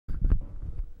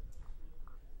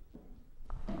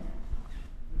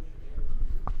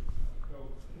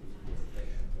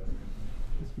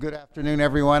Good afternoon,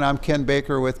 everyone. I'm Ken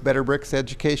Baker with Better Bricks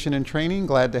Education and Training.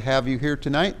 Glad to have you here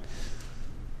tonight.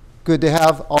 Good to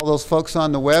have all those folks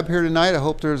on the web here tonight. I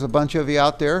hope there's a bunch of you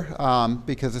out there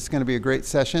because it's going to be a great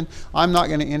session. I'm not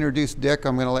going to introduce Dick.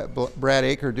 I'm going to let Brad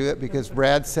Aker do it because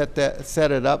Brad set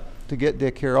it up to get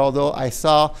Dick here. Although I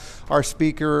saw our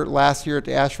speaker last year at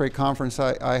the ASHRAE conference,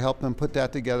 I helped them put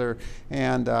that together,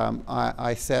 and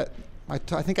I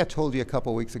think I told you a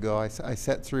couple weeks ago, I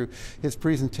sat through his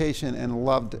presentation and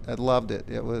loved it.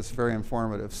 It was very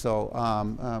informative. So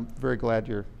I'm very glad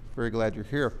you're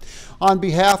here. On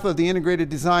behalf of the Integrated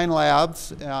Design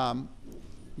Labs,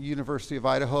 University of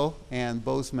Idaho and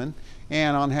Bozeman,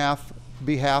 and on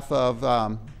behalf of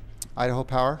Idaho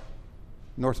Power,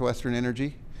 Northwestern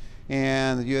Energy,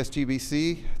 and the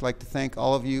USGBC, I'd like to thank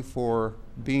all of you for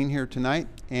being here tonight.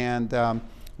 And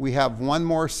we have one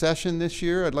more session this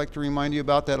year I'd like to remind you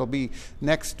about. That'll be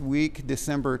next week,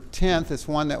 December 10th. It's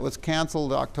one that was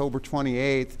canceled October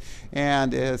 28th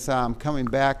and is coming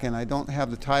back, and I don't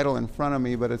have the title in front of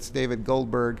me, but it's David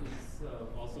Goldberg. It's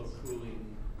also cooling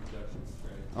reduction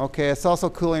strategies. Okay, it's also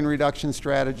cooling reduction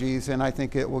strategies, and I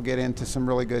think it will get into some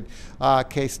really good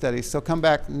case studies. So come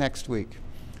back next week.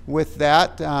 With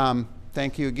that,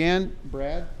 thank you again.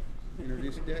 Brad,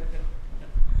 introduce Dick.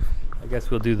 I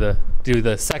guess we'll do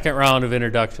the second round of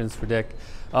introductions for Dick.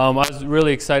 I was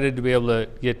really excited to be able to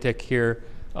get Dick here.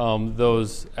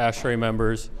 Those ASHRAE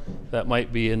members that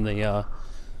might be in the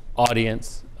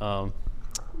audience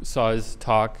saw his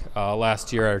talk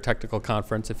last year at our technical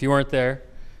conference. If you weren't there,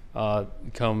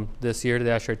 come this year to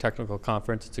the ASHRAE technical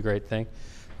conference. It's a great thing.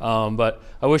 But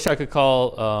I wish I could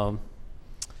call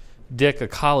Dick a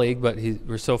colleague, but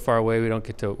we're so far away we don't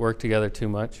get to work together too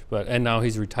much. And now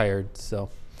he's retired, so.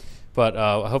 But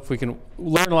I hope we can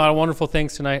learn a lot of wonderful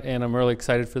things tonight, and I'm really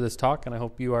excited for this talk, and I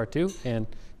hope you are too. And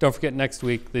don't forget, next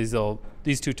week these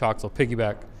two talks will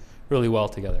piggyback really well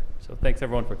together. So thanks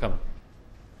everyone for coming.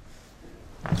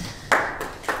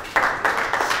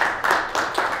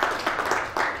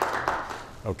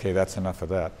 Okay, that's enough of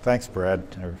that. Thanks, Brad.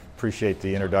 I appreciate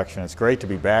the introduction. It's great to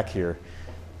be back here.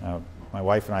 My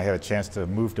wife and I had a chance to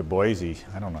move to Boise,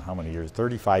 I don't know how many years,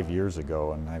 35 years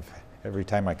ago, and every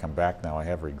time I come back now, I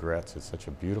have regrets. It's such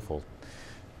a beautiful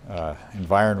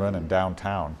environment and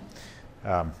downtown.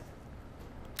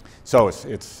 So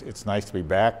it's nice to be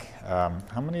back.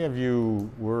 How many of you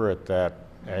were at that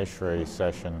ASHRAE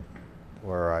session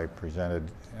where I presented?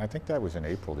 I think that was in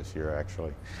April this year,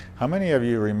 actually. How many of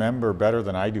you remember better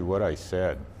than I do what I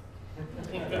said?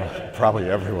 Probably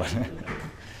everyone.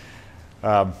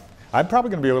 I'm probably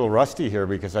going to be a little rusty here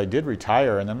because I did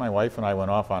retire, and then my wife and I went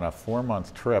off on a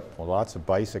 4-month trip with lots of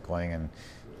bicycling,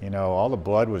 and all the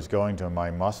blood was going to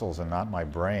my muscles and not my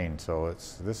brain. So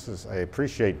I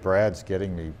appreciate Brad's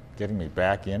getting me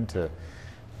back into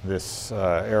this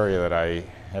area that I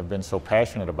have been so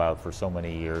passionate about for so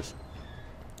many years.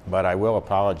 But I will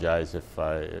apologize if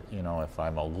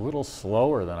I'm a little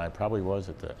slower than I probably was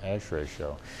at the ASHRAE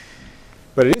show.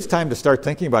 But it is time to start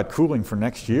thinking about cooling for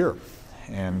next year,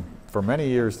 and for many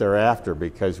years thereafter,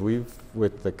 because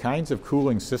with the kinds of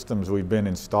cooling systems we've been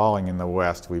installing in the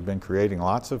West, we've been creating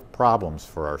lots of problems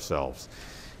for ourselves.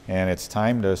 And it's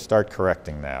time to start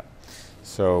correcting that.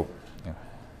 So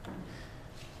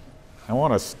I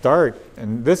want to start,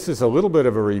 and this is a little bit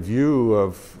of a review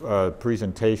of a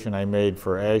presentation I made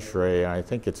for ASHRAE. I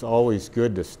think it's always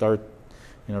good to start,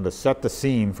 to set the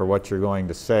scene for what you're going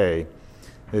to say.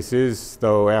 This is,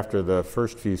 though, after the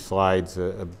first few slides,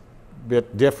 a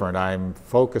bit different. I'm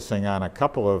focusing on a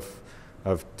couple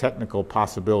of technical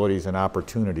possibilities and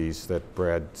opportunities that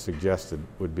Brad suggested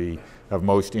would be of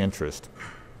most interest.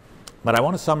 But I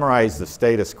want to summarize the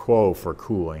status quo for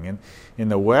cooling. And in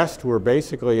the West, we're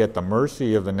basically at the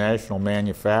mercy of the national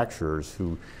manufacturers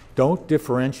who don't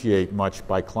differentiate much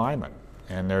by climate.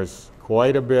 And there's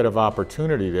quite a bit of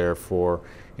opportunity there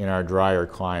in our drier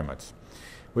climates.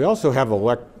 We also have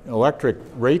electric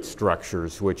rate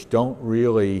structures which don't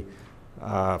really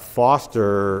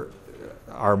foster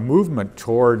our movement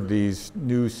toward these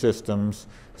new systems.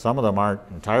 Some of them aren't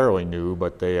entirely new,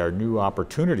 but they are new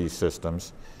opportunity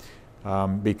systems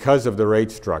because of the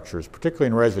rate structures. Particularly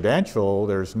in residential,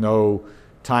 there's no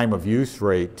time of use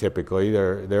rate typically.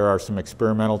 There are some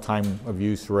experimental time of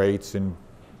use rates in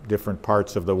different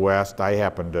parts of the West. I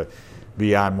happen to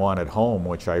be on one at home,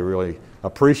 which I really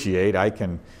appreciate. I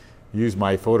can use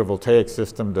my photovoltaic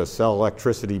system to sell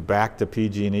electricity back to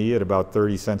PG&E at about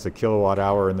 30 cents a kilowatt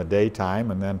hour in the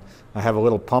daytime, and then I have a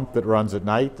little pump that runs at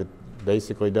night that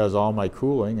basically does all my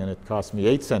cooling, and it costs me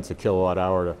 8 cents a kilowatt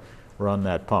hour to run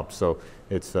that pump. So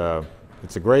it's a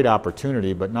great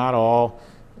opportunity, but not all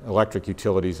electric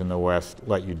utilities in the West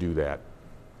let you do that.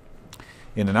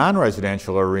 In the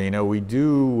non-residential arena, we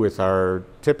do, with our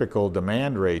typical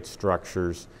demand rate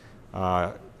structures,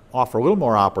 offer a little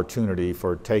more opportunity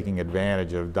for taking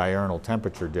advantage of diurnal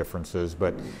temperature differences,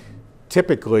 but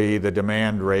typically the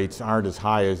demand rates aren't as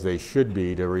high as they should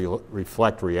be to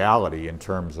reflect reality in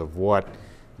terms of what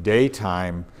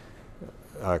daytime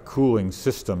cooling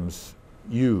systems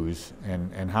use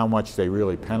and how much they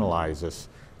really penalize us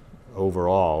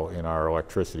overall in our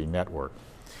electricity network.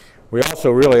 We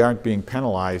also really aren't being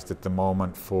penalized at the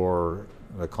moment for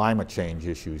the climate change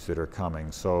issues that are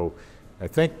coming. So I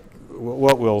think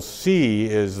what we'll see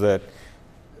is that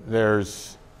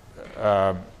there's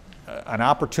an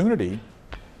opportunity,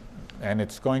 and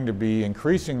it's going to be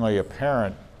increasingly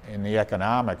apparent in the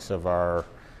economics of our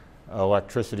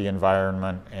electricity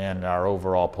environment and our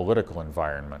overall political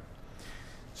environment.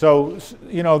 So,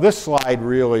 you know, this slide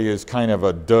really is kind of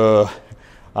a duh,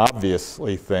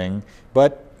 obviously thing,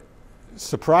 but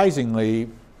surprisingly,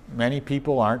 many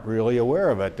people aren't really aware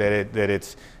of it, that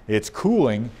it's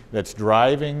cooling that's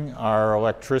driving our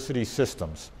electricity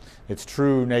systems. It's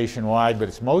true nationwide, but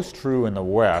it's most true in the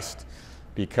West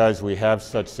because we have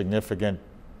such significant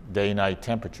day-night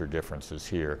temperature differences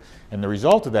here. And the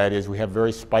result of that is we have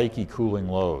very spiky cooling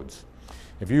loads.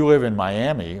 If you live in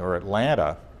Miami or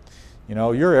Atlanta, you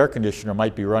know, your air conditioner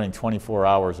might be running 24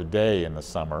 hours a day in the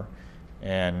summer,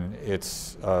 and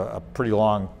it's a pretty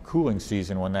long cooling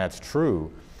season when that's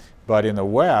true. But in the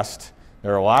West,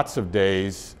 there are lots of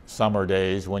days, summer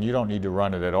days, when you don't need to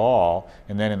run it at all.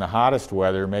 And then in the hottest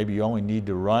weather, maybe you only need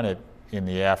to run it in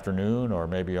the afternoon, or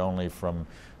maybe only from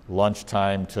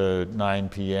lunchtime to 9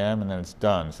 p.m. and then it's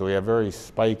done. So we have very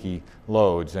spiky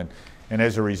loads. And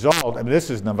as a result, I mean, this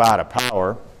is Nevada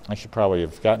Power. I should probably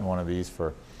have gotten one of these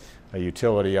for a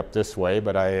utility up this way,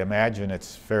 but I imagine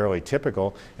it's fairly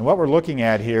typical. And what we're looking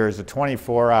at here is a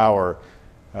 24-hour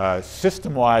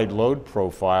system-wide load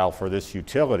profile for this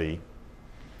utility.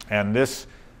 And this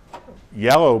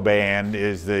yellow band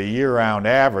is the year-round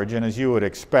average, and as you would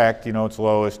expect, you know, it's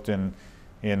lowest in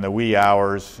the wee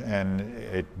hours, and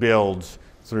it builds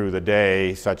through the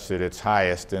day such that it's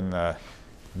highest in the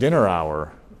dinner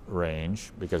hour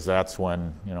range, because that's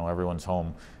when, you know, everyone's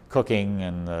home cooking,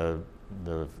 and the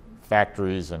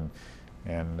factories and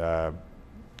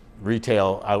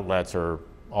retail outlets are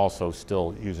also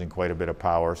still using quite a bit of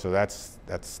power, so that's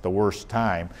the worst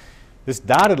time. This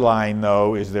dotted line,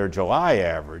 though, is their July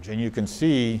average, and you can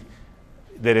see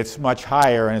that it's much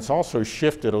higher, and it's also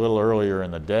shifted a little earlier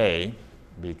in the day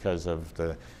because of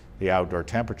the outdoor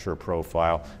temperature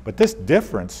profile. But this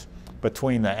difference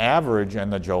between the average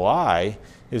and the July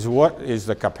is what is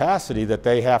the capacity that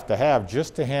they have to have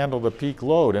just to handle the peak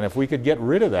load. And if we could get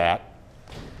rid of that,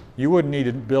 you wouldn't need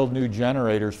to build new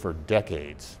generators for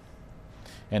decades.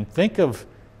 And think of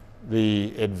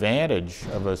the advantage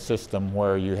of a system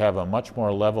where you have a much more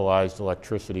levelized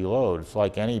electricity load. It's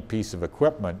like any piece of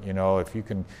equipment, you know, if you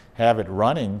can have it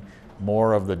running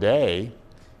more of the day,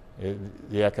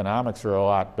 the economics are a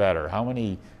lot better. How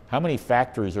many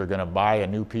factories are going to buy a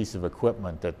new piece of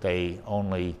equipment that they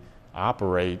only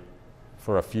operate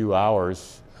for a few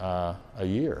hours a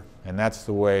year? And that's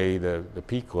the way the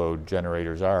peak load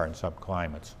generators are in some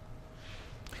climates.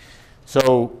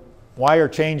 So why are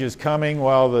changes coming?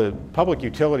 Well, the public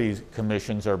utilities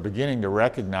commissions are beginning to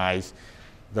recognize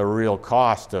the real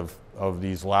cost of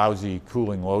these lousy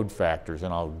cooling load factors,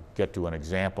 and I'll get to an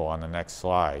example on the next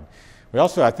slide. We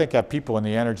also, I think, have people in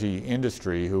the energy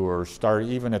industry who are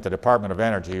even at the Department of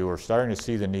Energy, who are starting to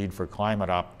see the need for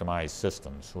climate-optimized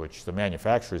systems, which the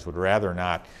manufacturers would rather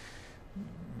not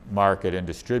market and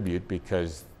distribute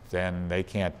because then they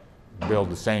can't build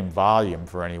the same volume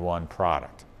for any one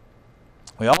product.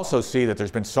 We also see that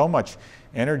there's been so much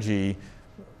energy,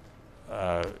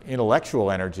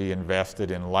 intellectual energy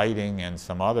invested in lighting and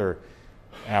some other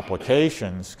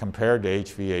applications compared to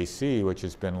HVAC, which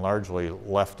has been largely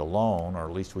left alone, or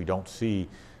at least we don't see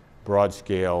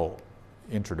broad-scale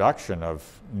introduction of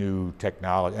new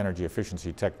energy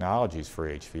efficiency technologies for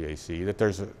HVAC, that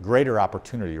there's a greater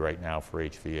opportunity right now for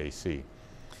HVAC.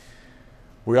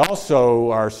 We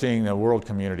also are seeing the world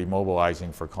community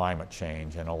mobilizing for climate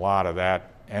change, and a lot of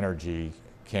that energy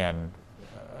can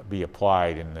be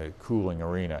applied in the cooling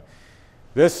arena.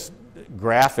 This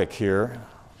graphic here,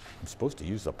 I'm supposed to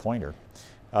use the pointer,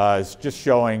 is just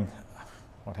showing,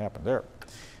 what happened there?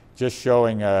 Just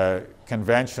showing a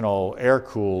conventional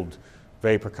air-cooled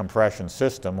vapor compression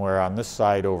system, where on this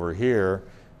side over here,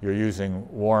 you're using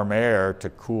warm air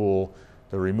to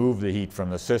remove the heat from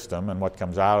the system, and what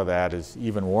comes out of that is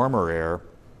even warmer air.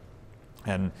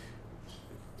 And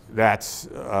that's,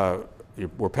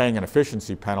 we're paying an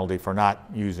efficiency penalty for not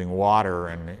using water,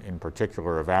 and in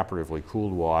particular evaporatively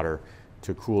cooled water,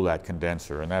 to cool that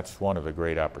condenser, and that's one of the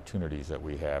great opportunities that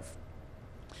we have.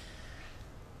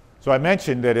 So I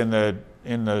mentioned that in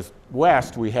the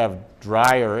West we have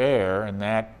drier air, and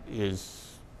that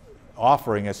is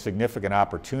offering us significant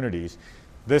opportunities.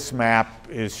 This map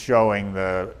is showing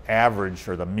the average,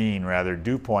 or the mean rather,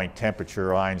 dew point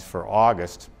temperature lines for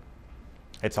August.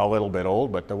 It's a little bit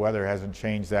old, but the weather hasn't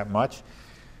changed that much.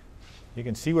 You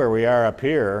can see where we are up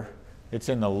here. It's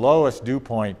in the lowest dew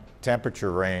point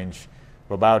temperature range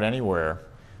of about anywhere.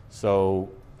 So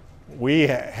we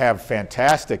have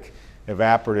fantastic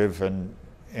evaporative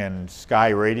and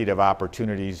sky radiative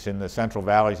opportunities in the central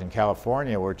valleys in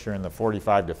California, which are in the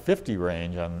 45 to 50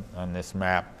 range on this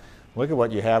map. Look at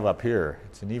what you have up here.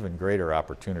 It's an even greater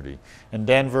opportunity. And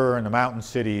Denver and the mountain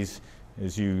cities,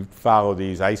 as you follow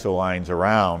these ISO lines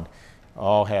around,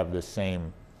 all have the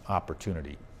same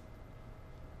opportunity.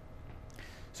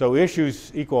 So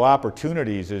issues equal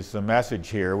opportunities is the message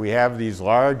here. We have these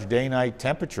large day-night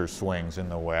temperature swings in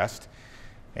the West,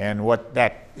 and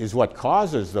that is what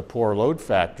causes the poor load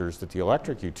factors that the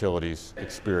electric utilities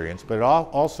experience, but it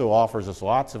also offers us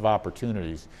lots of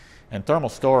opportunities. And thermal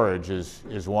storage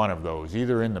is one of those,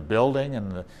 either in the building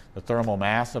and the thermal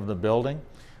mass of the building,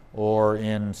 or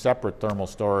in separate thermal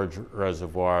storage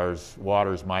reservoirs.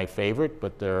 Water's my favorite,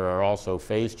 but there are also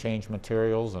phase change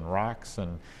materials and rocks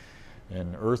and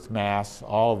earth mass,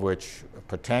 all of which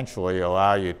potentially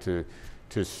allow you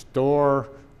to store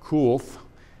coolant.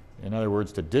 In other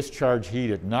words, to discharge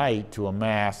heat at night to a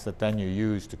mass that then you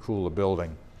use to cool the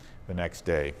building the next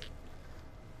day.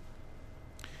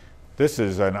 This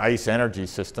is an ice energy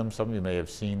system. Some of you may have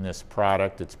seen this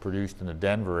product. It's produced in the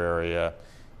Denver area.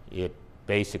 It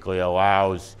basically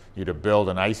allows you to build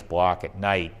an ice block at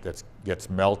night that gets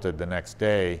melted the next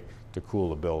day to cool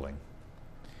the building.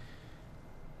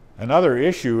 Another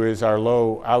issue is our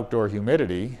low outdoor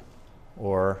humidity,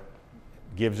 or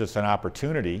gives us an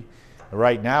opportunity.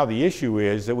 Right now the issue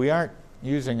is that we aren't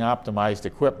using optimized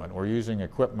equipment. We're using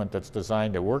equipment that's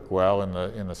designed to work well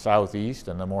in the southeast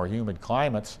and the more humid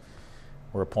climates.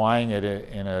 We're applying it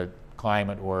in a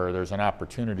climate where there's an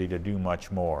opportunity to do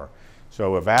much more.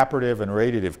 So evaporative and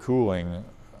radiative cooling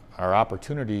are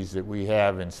opportunities that we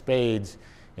have in spades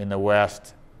in the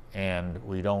West, and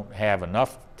we don't have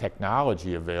enough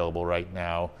technology available right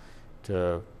now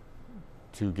to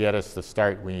get us the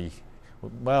start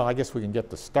well, I guess we can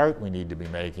get the start we need to be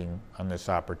making on this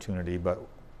opportunity, but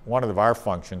one of our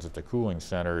functions at the Cooling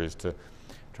Center is to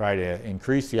try to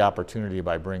increase the opportunity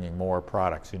by bringing more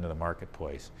products into the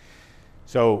marketplace.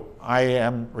 So I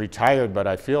am retired, but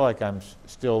I feel like I'm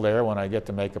still there when I get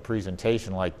to make a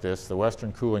presentation like this. The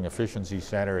Western Cooling Efficiency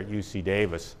Center at UC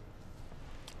Davis.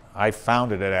 I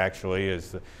founded it actually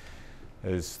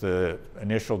as the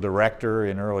initial director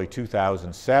in early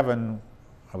 2007.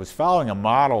 I was following a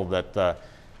model that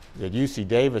UC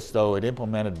Davis, though, had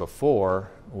implemented before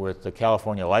with the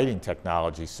California Lighting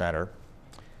Technology Center.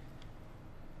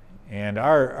 And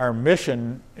our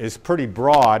mission is pretty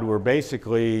broad. We're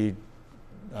basically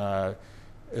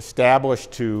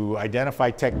established to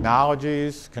identify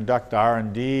technologies, conduct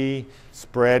R&D,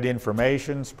 spread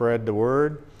information, spread the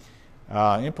word,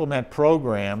 implement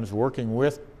programs working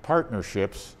with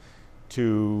partnerships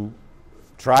to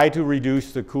try to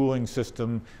reduce the cooling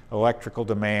system electrical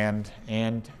demand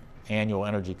and annual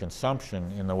energy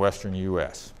consumption in the western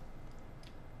U.S.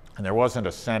 And there wasn't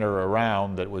a center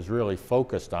around that was really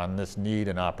focused on this need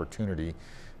and opportunity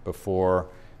before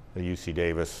the UC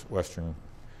Davis Western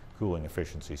Cooling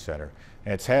Efficiency Center.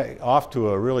 And it's off to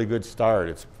a really good start.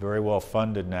 It's very well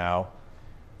funded now.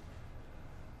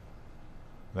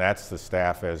 That's the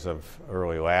staff as of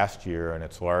early last year, and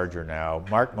it's larger now.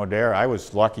 Mark Modera, I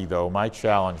was lucky though. My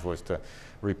challenge was to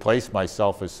replace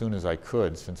myself as soon as I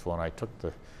could, since when I took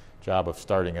the job of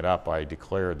starting it up, I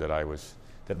declared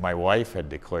that my wife had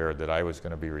declared that I was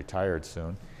going to be retired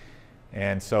soon.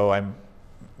 And so I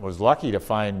was lucky to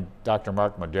find Dr.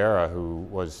 Mark Modera, who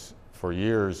was for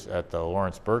years at the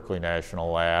Lawrence Berkeley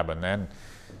National Lab, and then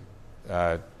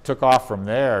took off from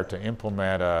there to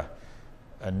implement a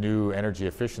new energy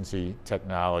efficiency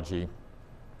technology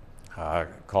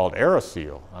called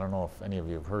AeroSeal. I don't know if any of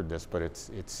you have heard this, but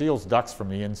it seals ducts from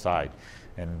the inside.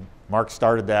 And Mark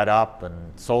started that up and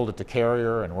sold it to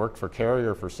Carrier and worked for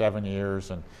Carrier for 7 years,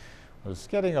 and was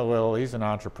getting he's an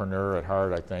entrepreneur at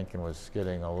heart, I think, and was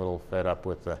getting a little fed up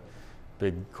with the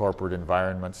big corporate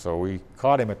environment. So we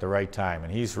caught him at the right time,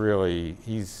 and he's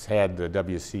had the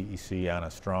WCEC on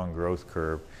a strong growth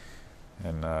curve.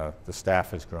 And the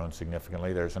staff has grown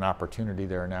significantly. There's an opportunity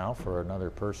there now for another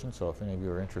person, so if any of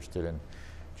you are interested in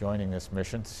joining this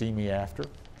mission. See me after.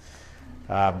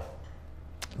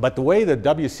 But the way the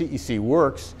WCEC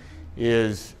works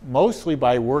is mostly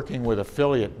by working with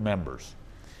affiliate members.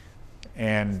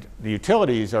 And the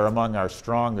utilities are among our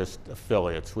strongest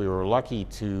affiliates. We were lucky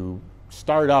to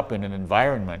start up in an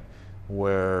environment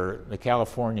where the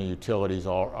California utilities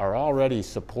are already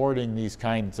supporting these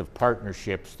kinds of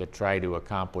partnerships that try to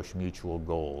accomplish mutual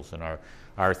goals. And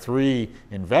our three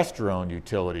investor-owned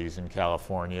utilities in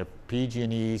California,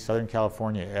 PG&E, Southern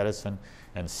California Edison,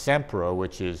 and Sempra,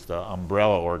 which is the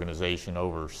umbrella organization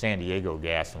over San Diego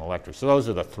Gas and Electric. So those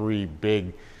are the three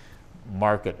big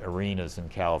market arenas in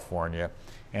California.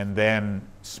 And then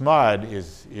SMUD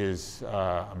is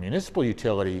a municipal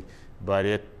utility, but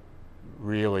it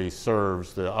really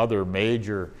serves the other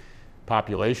major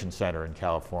population center in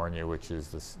California, which is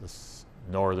this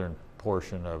northern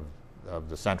portion of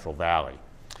the Central Valley.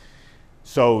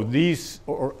 So these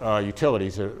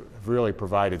utilities have really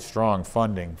provided strong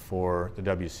funding for the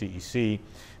WCEC,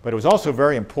 but it was also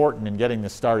very important in getting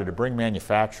this started to bring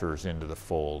manufacturers into the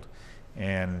fold.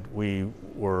 And we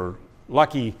were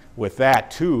lucky with that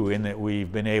too, in that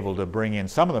we've been able to bring in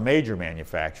some of the major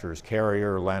manufacturers,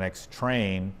 Carrier, Lennox,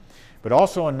 Trane, but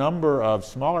also a number of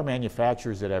smaller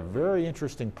manufacturers that have very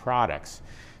interesting products.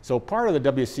 So part of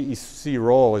the WCEC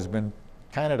role has been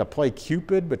kind of to play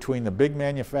Cupid between the big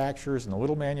manufacturers and the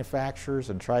little manufacturers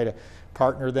and try to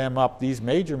partner them up. These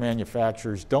major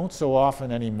manufacturers don't so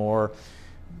often anymore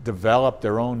develop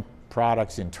their own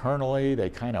products internally. They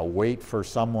kind of wait for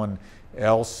someone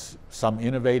else, some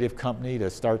innovative company to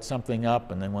start something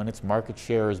up, and then when its market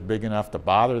share is big enough to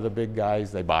bother the big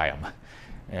guys, they buy them.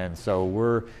 And so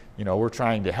we're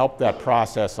trying to help that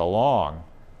process along,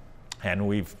 and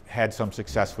we've had some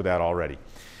success with that already.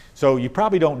 So you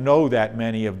probably don't know that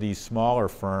many of these smaller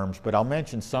firms, but I'll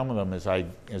mention some of them as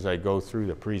I go through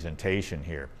the presentation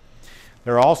here.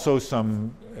 There are also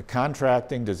some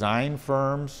contracting design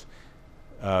firms.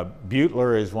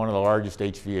 Butler is one of the largest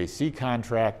HVAC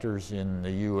contractors in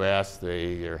the U.S.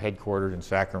 They are headquartered in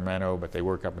Sacramento, but they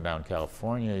work up and down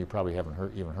California. You probably haven't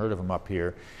even heard of them up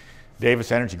here.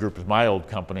 Davis Energy Group is my old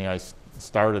company. I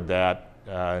started that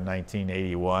in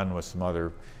 1981 with some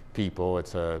other people.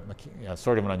 It's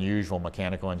sort of an unusual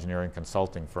mechanical engineering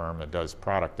consulting firm that does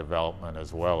product development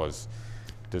as well as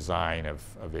design of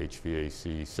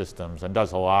HVAC systems, and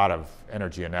does a lot of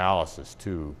energy analysis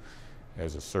too,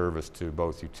 as a service to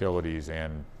both utilities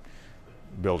and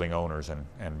building owners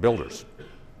and builders.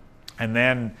 And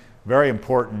then very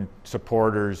important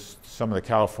supporters, some of the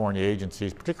California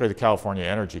agencies, particularly the California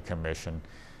Energy Commission.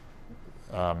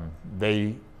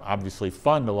 They obviously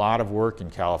fund a lot of work in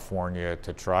California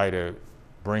to try to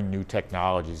bring new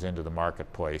technologies into the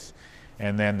marketplace.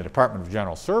 And then the Department of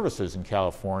General Services in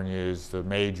California is the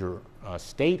major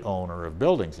state owner of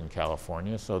buildings in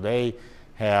California, so they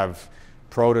have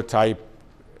prototype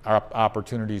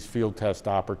opportunities, field test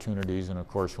opportunities, and of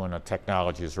course when a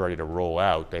technology is ready to roll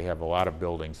out, they have a lot of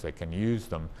buildings that can use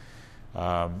them,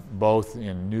 both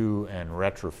in new and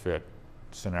retrofit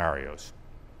scenarios.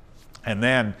 And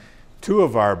then two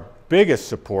of our biggest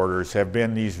supporters have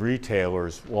been these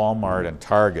retailers, Walmart and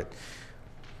Target.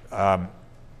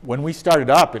 When we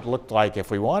started up, it looked like if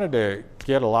we wanted to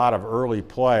get a lot of early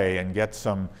play and get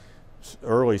some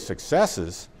early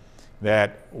successes,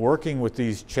 that working with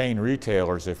these chain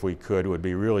retailers, if we could, would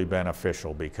be really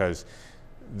beneficial, because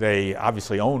they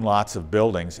obviously own lots of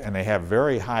buildings and they have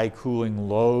very high cooling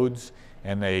loads,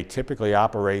 and they typically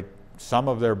operate some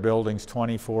of their buildings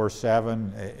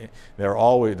 24/7. They're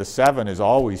always, the 7 is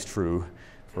always true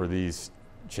for these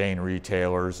chain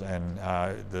retailers, and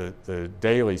the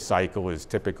daily cycle is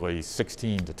typically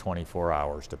 16 to 24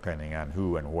 hours depending on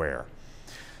who and where.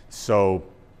 So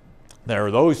there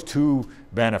are those two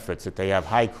benefits, that they have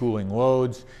high cooling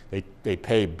loads, they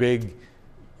pay big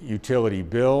utility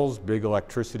bills, big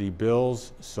electricity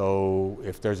bills, so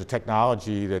if there's a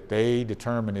technology that they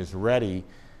determine is ready,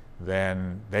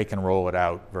 then they can roll it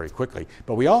out very quickly.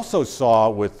 But we also saw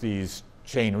with these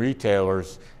chain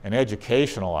retailers an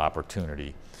educational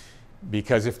opportunity,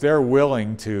 because if they're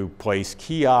willing to place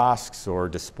kiosks or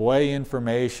display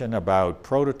information about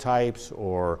prototypes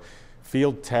or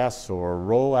field tests or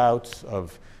rollouts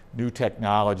of new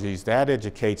technologies, that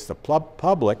educates the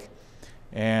public,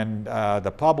 and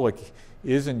the public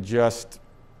isn't just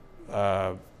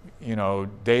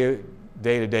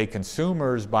day-to-day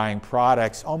consumers buying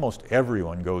products. Almost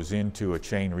everyone goes into a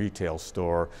chain retail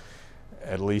store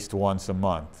at least once a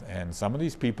month, and some of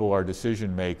these people are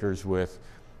decision makers with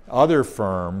other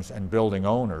firms and building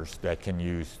owners that can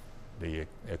use the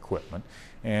equipment.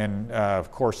 And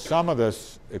of course, some of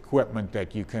this equipment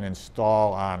that you can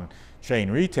install on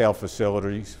chain retail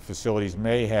facilities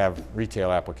may have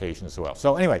retail applications as well.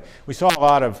 So anyway, we saw a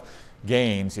lot of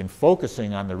gains in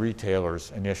focusing on the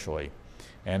retailers initially,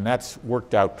 and that's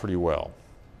worked out pretty well.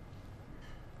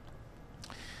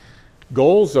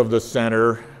 Goals of the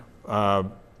center,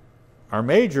 our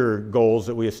major goals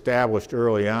that we established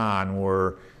early on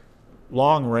were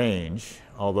long range,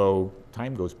 although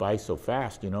time goes by so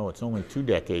fast, you know, it's only 2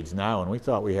 decades now, and we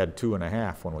thought we had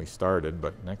 2.5 when we started,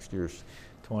 but next year's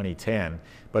 2010.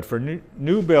 But for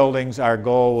new buildings, our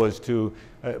goal was to,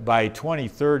 by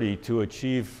 2030, to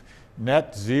achieve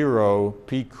net zero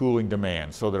peak cooling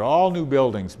demand, so that all new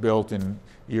buildings built in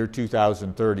year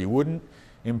 2030 wouldn't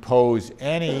impose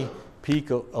any peak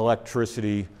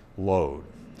electricity load.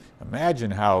 Imagine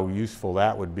how useful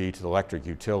that would be to the electric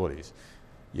utilities.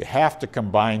 You have to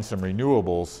combine some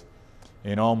renewables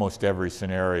in almost every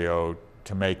scenario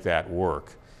to make that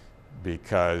work,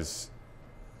 because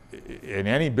in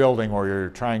any building where you're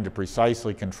trying to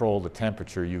precisely control the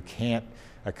temperature, you can't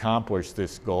accomplish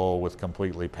this goal with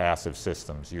completely passive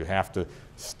systems. You have to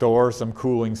store some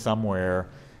cooling somewhere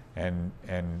and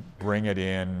bring it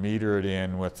in, meter it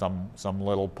in with some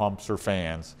little pumps or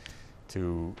fans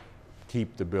to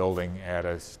keep the building at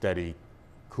a steady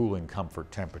cooling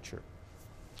comfort temperature.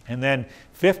 And then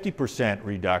 50%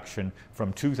 reduction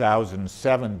from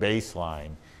 2007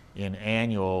 baseline in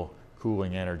annual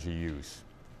cooling energy use.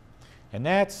 And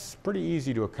that's pretty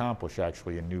easy to accomplish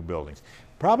actually in new buildings.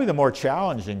 Probably the more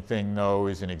challenging thing though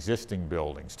is in existing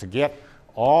buildings. To get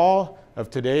all of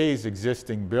today's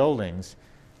existing buildings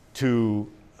to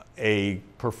a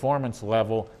performance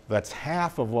level that's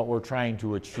half of what we're trying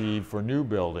to achieve for new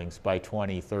buildings by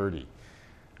 2030.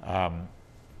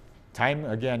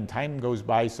 Time goes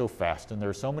by so fast, and there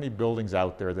are so many buildings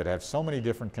out there that have so many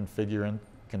different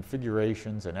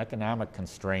configurations and economic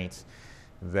constraints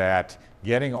that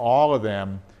getting all of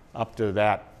them up to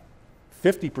that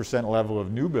 50% level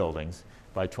of new buildings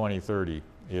by 2030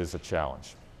 is a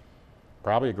challenge.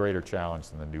 Probably a greater challenge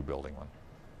than the new building one.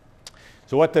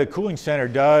 So what the Cooling Center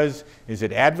does is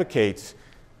it advocates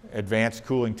advanced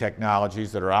cooling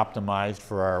technologies that are optimized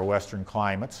for our Western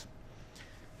climates.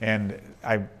 And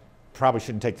I probably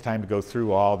shouldn't take the time to go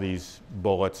through all these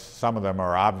bullets. Some of them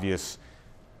are obvious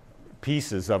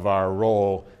pieces of our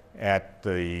role at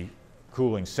the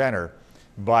Cooling Center,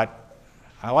 but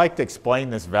I like to explain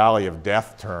this valley of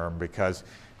death term because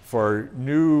for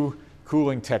new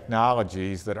cooling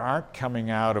technologies that aren't coming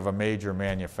out of a major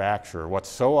manufacturer, what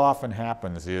so often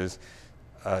happens is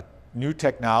new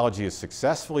technology is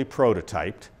successfully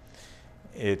prototyped,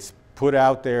 it's put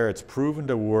out there, it's proven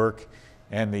to work,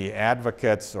 and the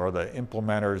advocates or the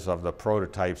implementers of the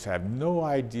prototypes have no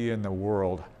idea in the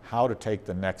world how to take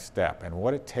the next step and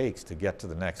what it takes to get to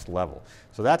the next level.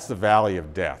 So that's the valley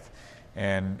of death.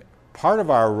 And part of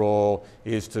our role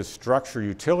is to structure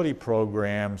utility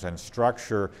programs and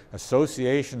structure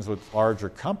associations with larger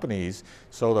companies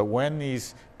so that when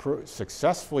these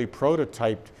successfully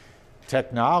prototyped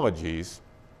technologies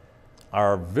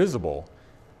are visible,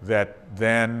 that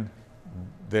then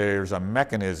there's a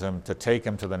mechanism to take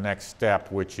them to the next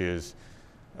step, which is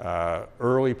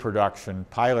early production,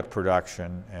 pilot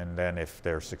production, and then if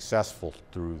they're successful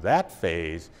through that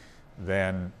phase,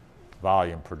 then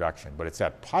volume production. But it's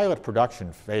that pilot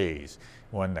production phase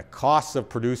when the costs of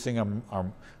producing them are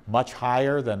much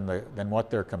higher than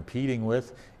what they're competing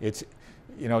with. It's,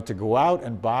 you know, to go out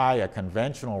and buy a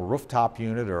conventional rooftop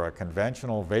unit or a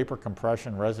conventional vapor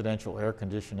compression residential air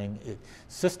conditioning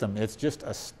system, it's just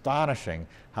astonishing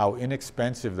how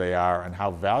inexpensive they are and how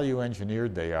value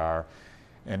engineered they are,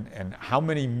 and how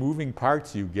many moving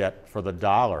parts you get for the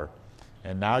dollar.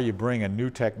 And now you bring a new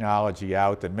technology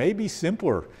out that may be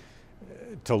simpler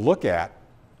to look at,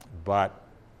 but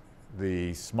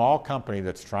the small company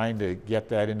that's trying to get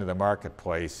that into the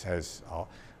marketplace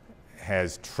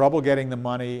has trouble getting the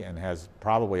money and has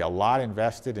probably a lot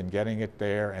invested in getting it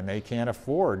there, and they can't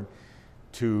afford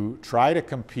to try to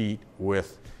compete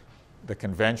with the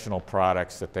conventional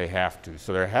products that they have to.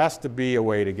 So there has to be a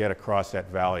way to get across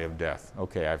that valley of death.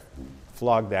 Okay, I've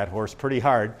flogged that horse pretty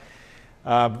hard.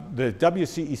 The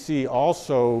WCEC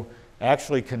also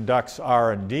actually conducts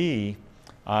R&D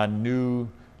on new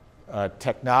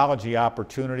technology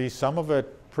opportunities, some of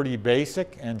it pretty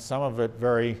basic and some of it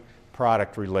very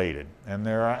product related. And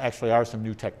there actually are some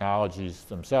new technologies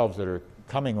themselves that are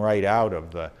coming right out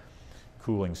of the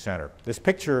Cooling Center. This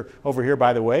picture over here,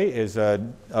 by the way, is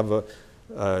of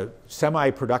a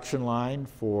semi-production line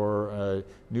for a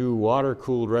new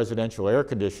water-cooled residential air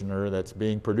conditioner that's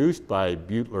being produced by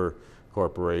Butler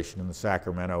Corporation in the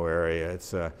Sacramento area.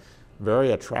 It's a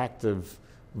very attractive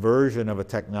version of a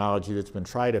technology that's been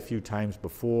tried a few times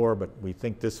before, but we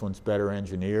think this one's better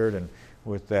engineered, and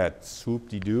with that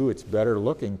swoop-de-doo, it's better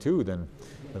looking too than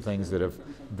the things that have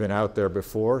been out there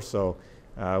before. So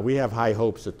we have high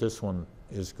hopes that this one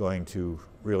is going to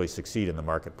really succeed in the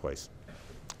marketplace.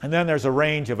 And then there's a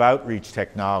range of outreach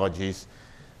technologies,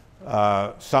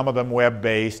 some of them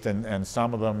web-based and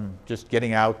some of them just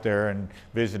getting out there and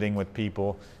visiting with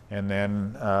people. And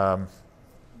then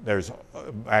there's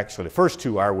actually, the first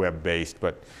two are web-based,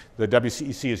 but the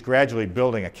WCEC is gradually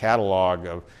building a catalog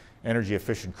of energy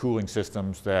efficient cooling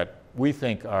systems that we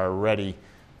think are ready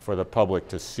for the public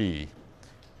to see.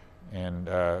 And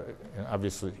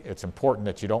obviously it's important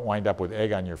that you don't wind up with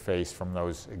egg on your face from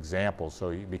those examples,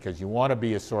 because you want to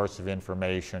be a source of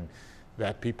information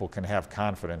that people can have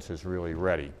confidence is really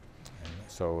ready. And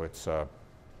so it's,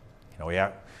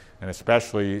 and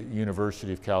especially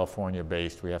University of California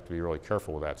based, we have to be really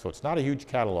careful with that. So it's not a huge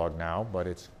catalog now, but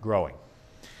it's growing.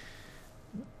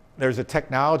 There's a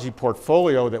technology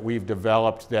portfolio that we've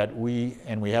developed that we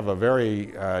have a very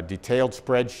detailed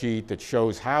spreadsheet that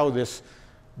shows how this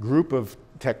group of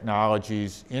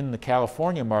technologies in the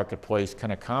California marketplace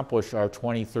can accomplish our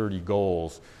 2030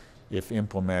 goals if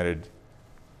implemented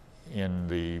in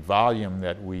the volume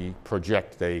that we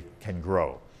project they can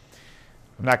grow.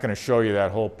 I'm not going to show you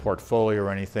that whole portfolio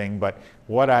or anything, but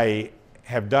what I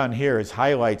have done here is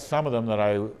highlight some of them that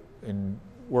I, in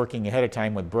working ahead of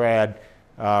time with Brad,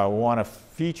 want to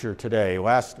feature today.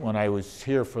 When I was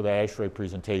here for the ASHRAE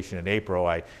presentation in April,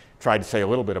 I tried to say a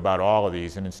little bit about all of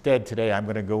these, and instead today I'm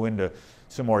going to go into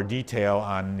some more detail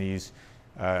on these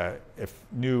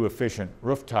new efficient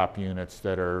rooftop units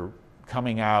that are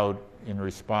coming out in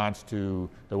response to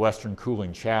the Western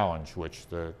Cooling Challenge, which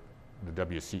the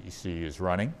WCEC is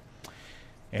running,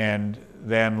 and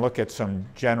then look at some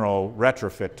general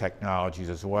retrofit technologies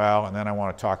as well. And then I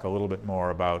want to talk a little bit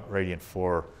more about radiant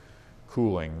floor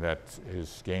cooling that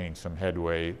is gaining some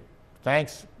headway,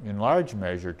 thanks in large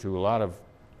measure to a lot of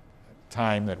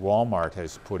time that Walmart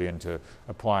has put into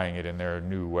applying it in their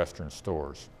new Western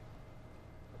stores.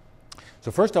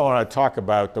 So first I want to talk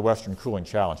about the Western Cooling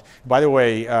Challenge. By the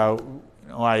way,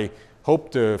 I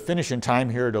hope to finish in time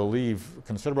here to leave a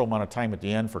considerable amount of time at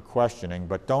the end for questioning,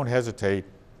 but don't hesitate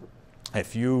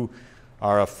if you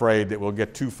are afraid that we'll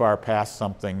get too far past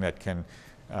something that can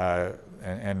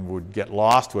and would get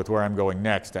lost with where I'm going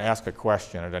next, to ask a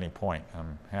question at any point.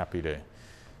 I'm happy to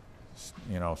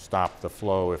stop the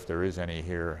flow if there is any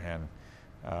here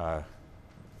and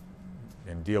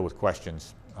deal with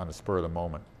questions on the spur of the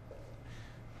moment.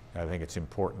 I think it's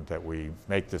important that we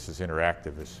make this as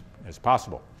interactive as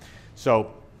possible.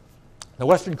 So the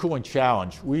Western Cooling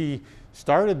Challenge, we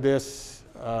started this,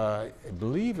 I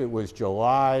believe it was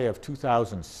July of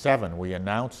 2007, we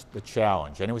announced the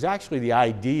challenge. And it was actually the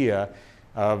idea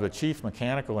of the chief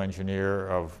mechanical engineer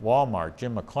of Walmart,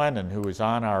 Jim McClendon, who was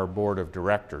on our board of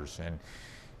directors. And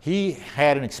he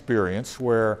had an experience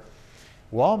where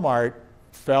Walmart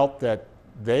felt that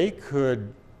they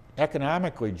could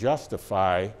economically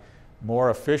justify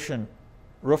more efficient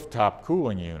rooftop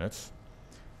cooling units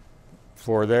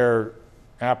for their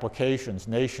applications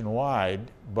nationwide,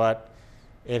 but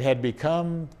it had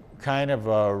become kind of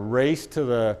a race to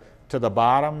the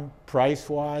bottom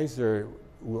price-wise.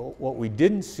 What we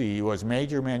didn't see was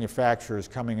major manufacturers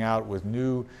coming out with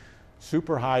new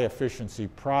super high efficiency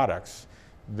products.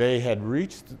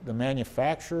 The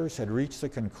manufacturers had reached the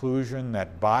conclusion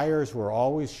that buyers were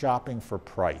always shopping for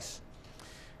price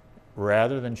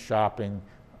rather than shopping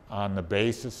on the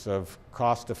basis of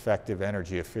cost-effective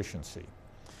energy efficiency.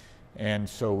 And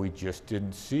so we just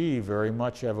didn't see very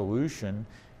much evolution,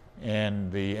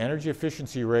 and the energy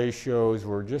efficiency ratios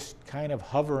were just kind of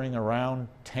hovering around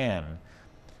 10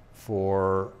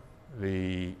 for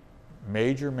the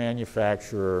major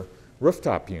manufacturer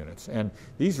rooftop units. And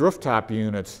these rooftop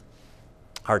units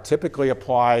are typically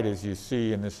applied, as you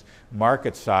see in this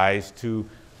market size, to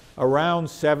around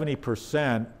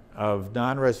 70% of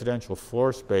non-residential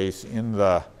floor space in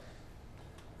the,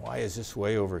 why is this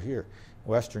way over here?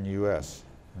 Western US.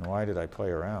 And why did I play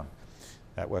around?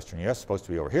 That Western US is supposed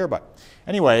to be over here, but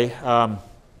anyway,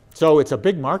 so it's a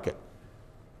big market.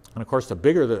 And of course, the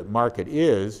bigger the market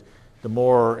is, the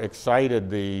more excited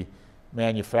the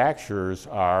manufacturers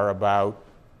are about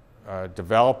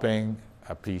developing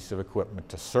a piece of equipment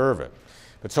to serve it.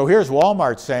 But so here's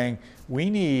Walmart saying, we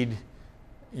need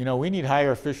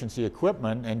higher efficiency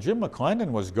equipment, and Jim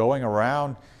McClendon was going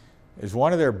around as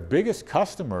one of their biggest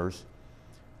customers,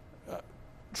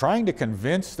 trying to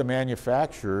convince the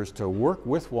manufacturers to work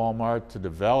with Walmart to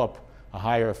develop a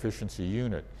higher efficiency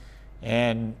unit.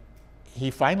 And he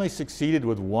finally succeeded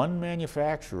with one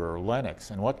manufacturer,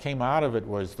 Lennox, and what came out of it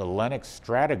was the Lennox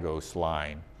Strategos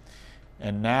line.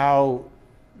 And now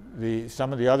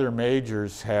some of the other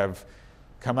majors have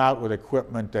come out with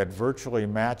equipment that virtually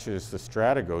matches the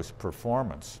Strategos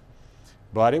performance.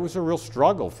 But it was a real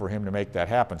struggle for him to make that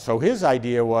happen. So his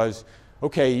idea was,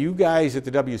 okay, you guys at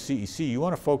the WCEC, you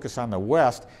want to focus on the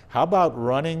West. How about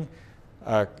running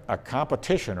a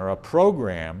competition or a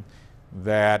program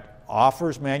that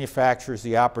offers manufacturers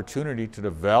the opportunity to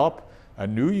develop a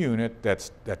new unit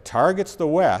that targets the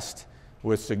West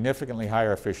with significantly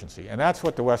higher efficiency? And that's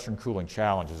what the Western Cooling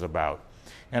Challenge is about.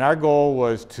 And our goal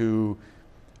was to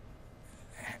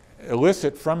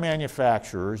elicit from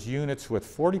manufacturers units with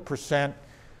 40%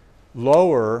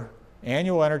 lower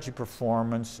annual energy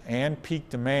performance and peak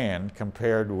demand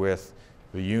compared with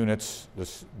the units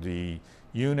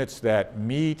that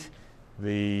meet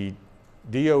the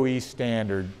DOE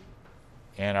standard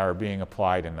and are being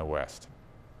applied in the West.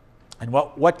 And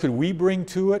what could we bring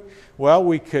to it? Well,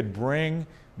 we could bring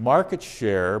market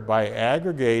share by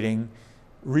aggregating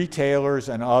retailers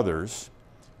and others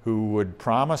who would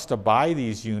promise to buy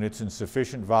these units in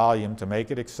sufficient volume to make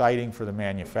it exciting for the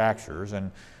manufacturers.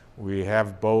 And we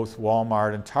have both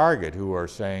Walmart and Target who are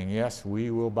saying, yes, we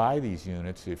will buy these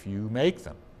units if you make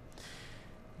them.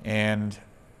 And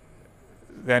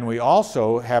then we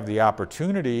also have the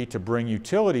opportunity to bring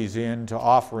utilities in to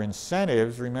offer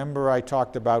incentives. Remember, I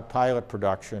talked about pilot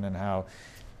production and how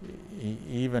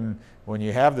even when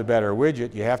you have the better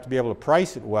widget, you have to be able to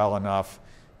price it well enough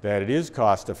that it is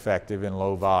cost effective in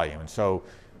low volume. And so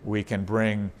we can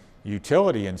bring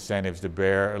utility incentives to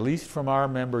bear, at least from our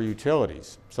member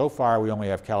utilities. So far we only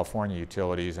have California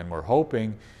utilities, and we're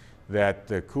hoping that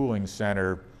the Cooling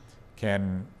Center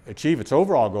can achieve its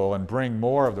overall goal and bring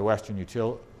more of the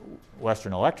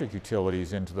Western electric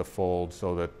utilities into the fold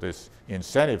so that this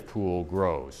incentive pool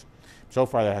grows. So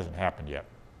far that hasn't happened yet.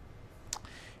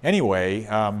 Anyway,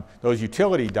 those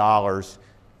utility dollars,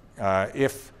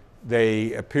 if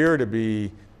they appear to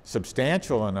be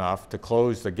substantial enough to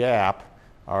close the gap,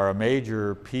 are a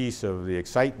major piece of the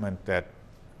excitement that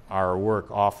our work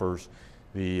offers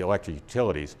the electric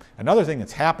utilities. Another thing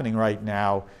that's happening right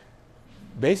now,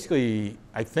 basically,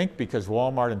 I think because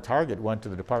Walmart and Target went to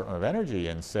the Department of Energy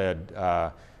and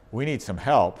said, we need some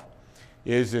help,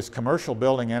 is this Commercial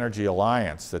Building Energy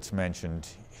Alliance that's mentioned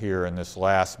here in this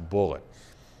last bullet.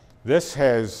 This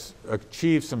has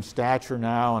achieved some stature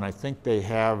now, and I think they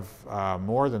have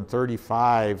more than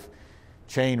 35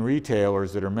 chain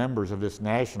retailers that are members of this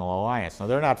national alliance. Now,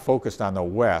 they're not focused on the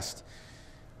West.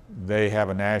 They have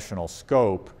a national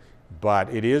scope,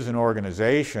 but it is an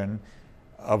organization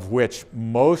of which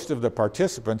most of the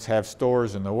participants have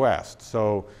stores in the West.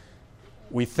 So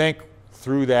we think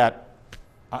through that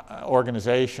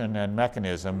organization and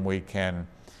mechanism, we can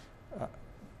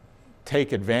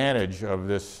take advantage of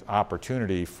this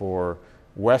opportunity for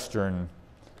Western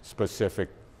specific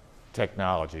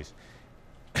technologies.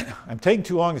 I'm taking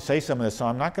too long to say some of this, so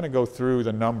I'm not going to go through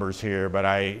the numbers here,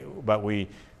 but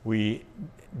we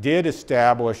did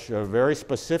establish a very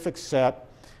specific set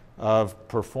of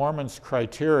performance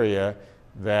criteria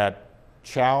that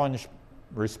challenge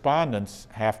respondents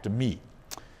have to meet.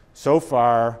 So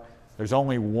far, there's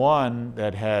only one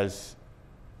that has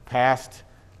passed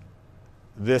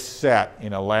this set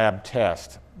in a lab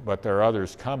test, but there are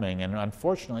others coming, and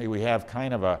unfortunately we have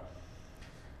kind of a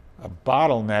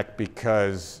bottleneck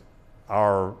because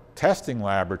our testing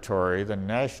laboratory, the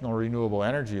National Renewable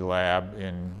Energy Lab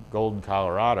in Golden,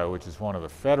 Colorado, which is one of the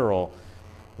federal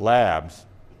labs,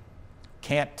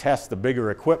 can't test the bigger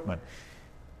equipment.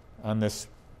 On this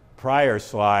prior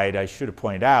slide, I should have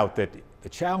pointed out that the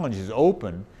challenge is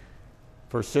open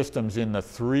for systems in the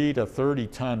 3 to 30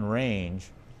 ton range.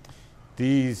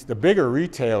 The bigger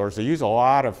retailers, they use a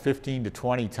lot of 15 to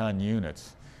 20 ton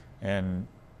units, and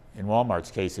in Walmart's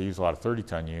case, they use a lot of 30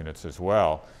 ton units as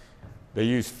well. They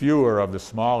use fewer of the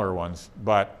smaller ones,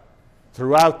 but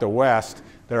throughout the West,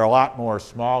 there are a lot more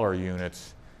smaller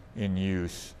units in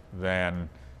use than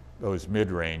those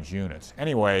mid-range units.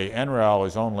 Anyway, NREL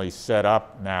is only set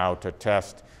up now to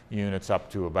test units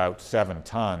up to about 7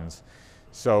 tons,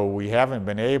 so we haven't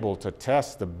been able to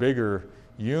test the bigger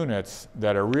units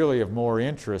that are really of more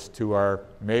interest to our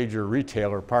major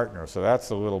retailer partners. So that's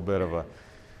a little bit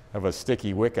of a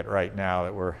sticky wicket right now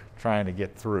that we're trying to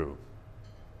get through.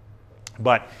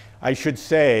 But I should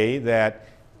say that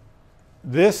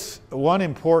this one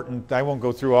important, I won't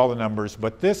go through all the numbers,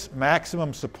 but this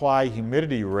maximum supply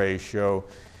humidity ratio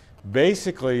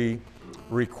basically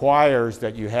requires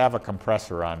that you have a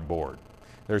compressor on board.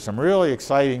 There's some really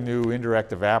exciting new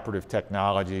indirect evaporative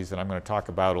technologies that I'm going to talk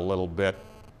about a little bit.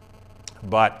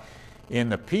 But in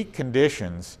the peak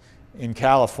conditions in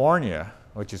California,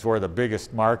 which is where the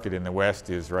biggest market in the West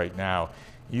is right now,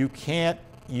 you can't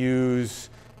use,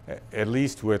 at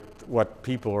least with what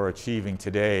people are achieving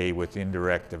today with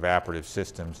indirect evaporative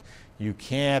systems, you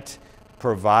can't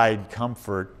provide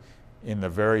comfort in the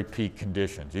very peak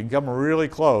conditions. You can come really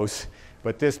close,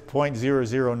 but this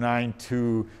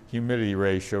 0.0092 humidity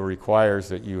ratio requires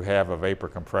that you have a vapor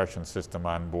compression system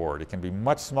on board. It can be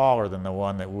much smaller than the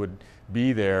one that would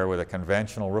be there with a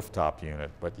conventional rooftop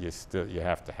unit, but you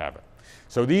have to have it.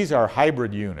 So these are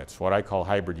hybrid units, what I call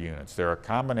hybrid units. They're a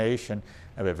combination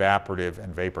of evaporative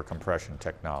and vapor compression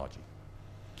technology.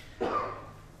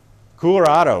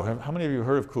 Coolerado. How many of you have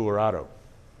heard of Coolerado?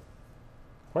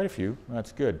 Quite a few.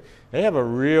 That's good. They have a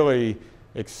really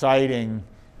exciting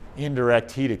indirect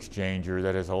heat exchanger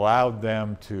that has allowed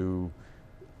them to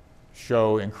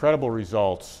show incredible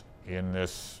results in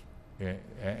this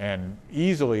and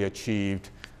easily achieved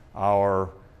our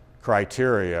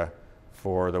criteria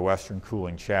for the Western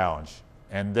Cooling Challenge.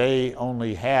 And they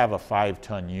only have a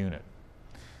 5-ton unit.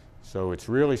 So it's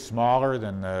really smaller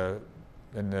than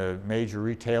the major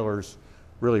retailers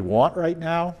really want right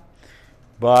now,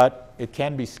 but it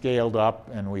can be scaled up,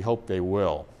 and we hope they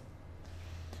will.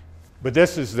 But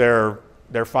this is their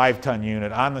 5-ton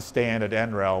unit on the stand at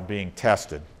NREL being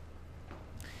tested.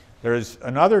 There's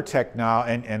another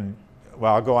technology,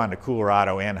 well, I'll go on to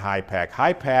Coolerado and HYPACK.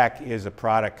 HYPACK is a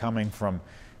product coming from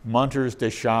Munters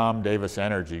Deschamps Davis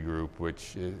Energy Group,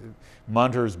 which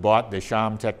Munters bought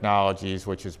Deschamps Technologies,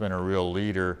 which has been a real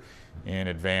leader in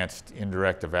advanced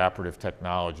indirect evaporative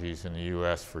technologies in the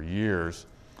U.S. for years.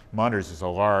 Munters is a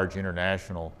large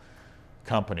international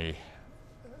company.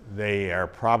 They are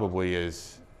probably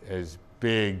as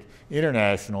big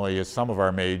internationally as some of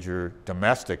our major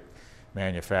domestic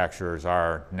manufacturers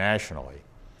are nationally.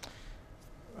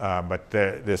 But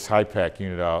this HYPACK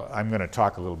unit, I'm going to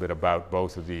talk a little bit about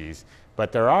both of these.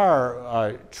 But there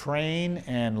are, Trane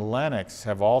and Lennox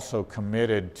have also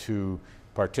committed to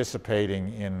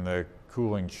participating in the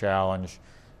cooling challenge,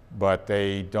 but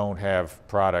they don't have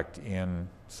product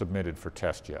submitted for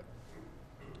test yet.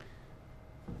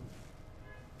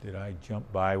 Did I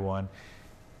jump by one?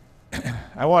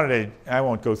 I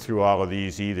won't go through all of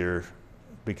these either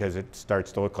because it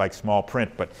starts to look like small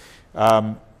print, but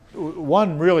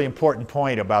one really important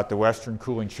point about the Western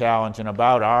Cooling Challenge and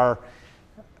about our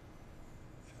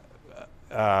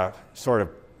sort of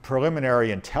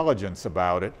preliminary intelligence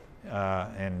about it,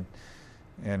 and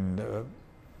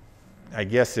I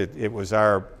guess it was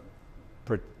our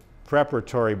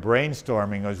preparatory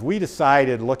brainstorming, as we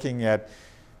decided, looking at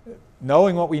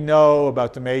knowing what we know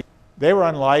about the major, they were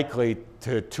unlikely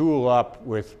to tool up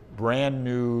with brand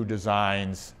new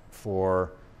designs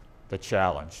for the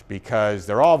challenge because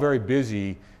they're all very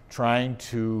busy trying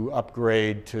to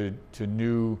upgrade to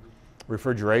new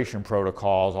refrigeration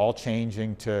protocols, all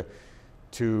changing to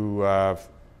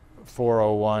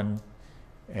 401,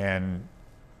 and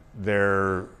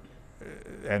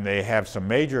they have some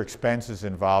major expenses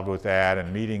involved with that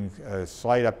and meeting a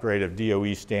slight upgrade of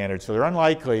DOE standards. So they're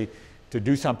unlikely to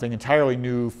do something entirely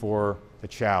new for the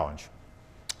challenge.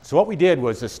 So what we did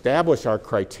was establish our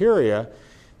criteria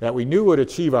that we knew would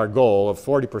achieve our goal of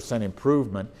 40%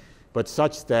 improvement, but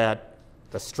such that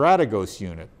the Strategos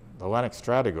unit, the Lennox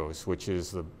Strategos, which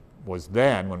was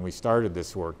then, when we started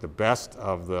this work, the best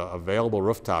of the available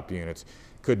rooftop units,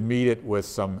 could meet it with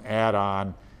some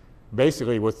add-on,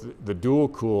 basically with the dual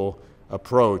cool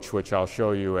approach, which I'll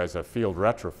show you as a field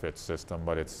retrofit system,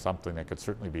 but it's something that could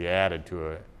certainly be added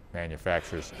to a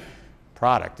manufacturer's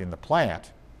product in the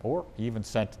plant, or even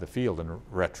sent to the field and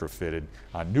retrofitted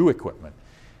on new equipment.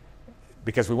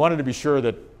 Because we wanted to be sure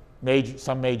that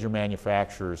some major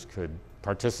manufacturers could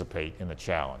participate in the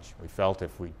challenge. We felt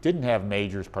if we didn't have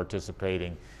majors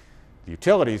participating, the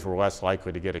utilities were less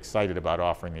likely to get excited about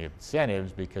offering the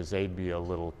incentives because they'd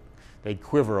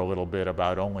quiver a little bit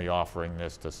about only offering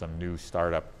this to some new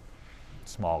startup,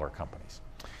 smaller companies.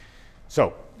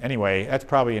 So anyway, that's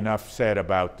probably enough said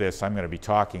about this. I'm going to be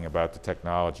talking about the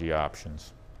technology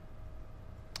options.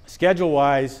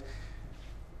 Schedule-wise,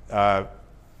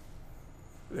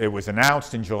 it was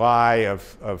announced in July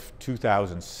of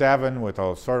 2007 with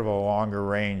a sort of a longer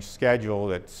range schedule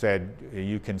that said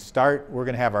you can start, we're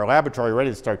going to have our laboratory ready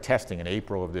to start testing in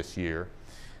April of this year.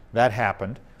 That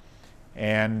happened.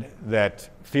 And that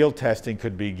field testing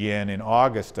could begin in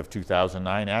August of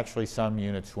 2009. Actually, some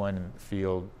units went in the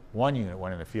field, one unit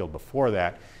went in the field before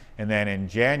that. And then in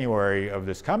January of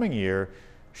this coming year,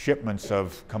 shipments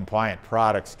of compliant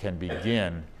products can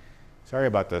begin. Sorry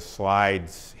about the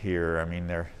slides here. I mean,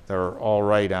 they're all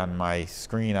right on my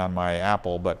screen on my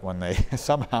Apple, but when they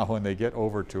somehow when they get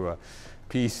over to a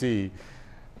PC,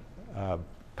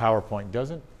 PowerPoint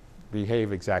doesn't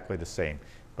behave exactly the same.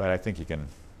 But I think you can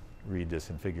read this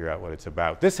and figure out what it's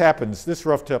about. This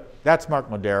rooftop, that's Mark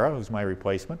Modera, who's my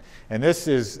replacement. And this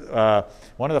is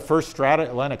one of the first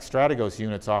Lennox Strategos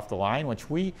units off the line, which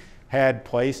we had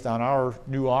placed on our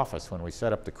new office when we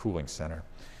set up the cooling center.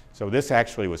 So this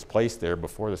actually was placed there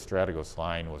before the Strategos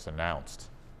line was announced.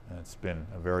 And it's been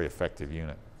a very effective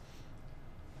unit.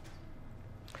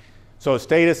 So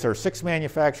status, there are 6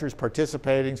 manufacturers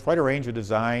participating, quite a range of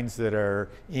designs that are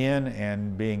in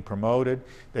and being promoted.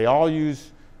 They all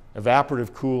use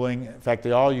evaporative cooling. In fact,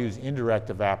 they all use indirect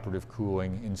evaporative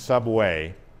cooling in some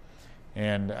way.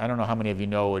 And I don't know how many of you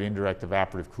know what indirect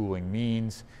evaporative cooling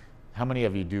means. How many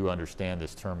of you do understand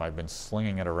this term? I've been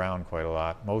slinging it around quite a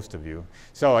lot, most of you.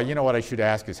 So you know what I should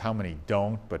ask is how many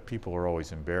don't, but people are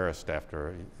always embarrassed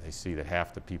after they see that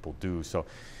half the people do. So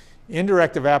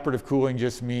indirect evaporative cooling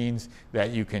just means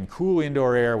that you can cool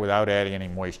indoor air without adding any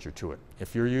moisture to it.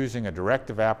 If you're using a direct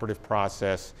evaporative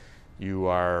process, you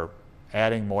are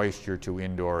adding moisture to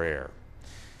indoor air.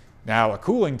 Now, a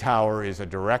cooling tower is a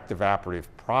direct evaporative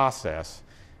process,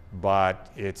 but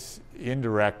it's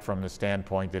indirect from the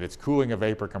standpoint that it's cooling a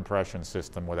vapor compression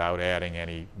system without adding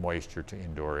any moisture to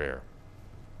indoor air.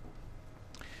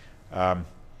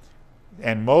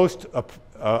 And most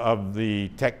of the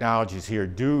technologies here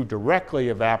do directly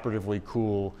evaporatively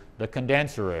cool the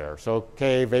condenser air. So,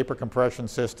 okay, vapor compression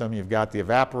system, you've got the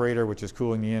evaporator, which is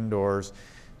cooling the indoors.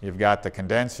 You've got the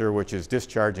condenser, which is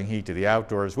discharging heat to the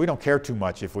outdoors. We don't care too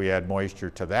much if we add moisture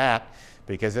to that,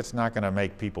 because it's not going to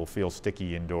make people feel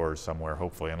sticky indoors somewhere,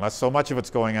 hopefully, unless so much of it's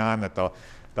going on that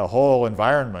the whole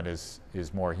environment is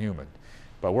more humid.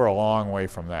 But we're a long way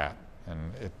from that,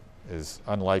 and it is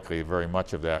unlikely very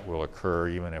much of that will occur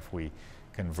even if we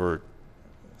convert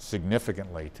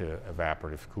significantly to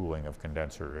evaporative cooling of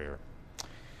condenser air.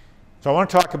 So I want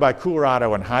to talk about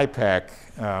Coolerado and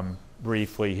HYPACK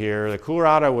briefly here. The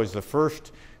Coolerado was the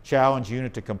first challenge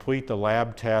unit to complete the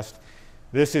lab test.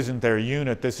 This isn't their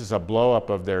unit, this is a blow-up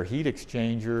of their heat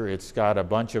exchanger. It's got a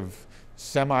bunch of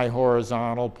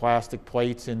semi-horizontal plastic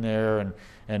plates in there,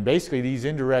 and basically these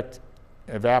indirect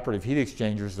evaporative heat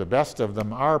exchangers, the best of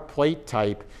them are plate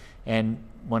type. And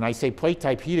when I say plate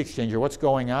type heat exchanger, what's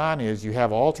going on is you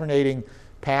have alternating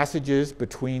passages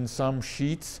between some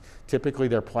sheets. Typically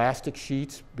they're plastic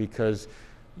sheets because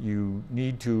you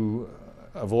need to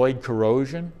avoid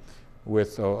corrosion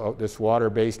with this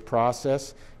water-based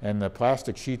process, and the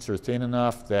plastic sheets are thin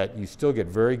enough that you still get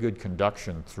very good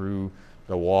conduction through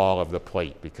the wall of the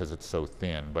plate because it's so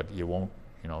thin, but you won't,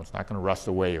 it's not going to rust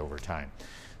away over time.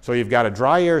 So you've got a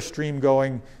dry air stream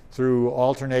going through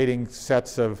alternating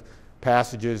sets of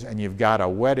passages, and you've got a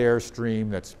wet air stream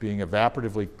that's being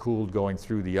evaporatively cooled going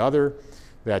through the other.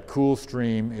 That cool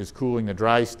stream is cooling the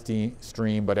dry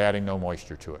stream but adding no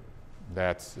moisture to it.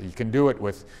 You can do it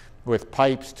with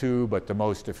pipes too, but the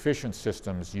most efficient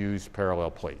systems use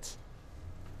parallel plates.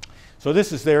 So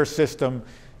this is their system.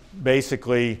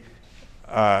 Basically,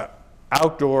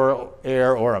 outdoor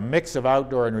air or a mix of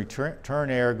outdoor and return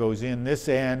air goes in this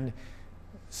end.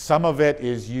 Some of it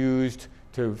is used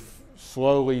to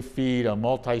slowly feed a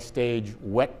multi-stage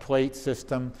wet plate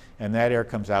system, and that air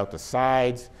comes out the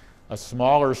sides. A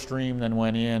smaller stream than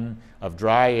went in of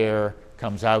dry air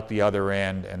comes out the other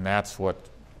end, and that's what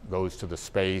goes to the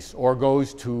space or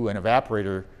goes to an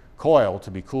evaporator coil to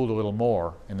be cooled a little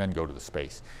more and then go to the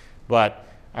space. But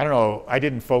I don't know, I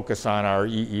didn't focus on our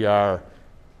EER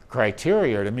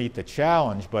criteria to meet the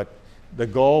challenge, but the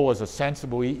goal was a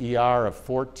sensible EER of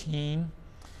 14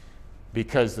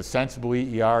 because the sensible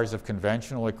EERs of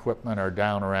conventional equipment are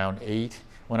down around 8.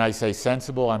 When I say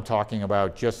sensible, I'm talking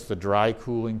about just the dry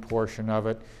cooling portion of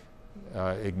it,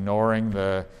 ignoring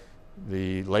the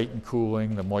latent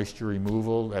cooling, the moisture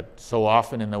removal that so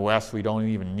often in the West we don't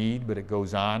even need, but it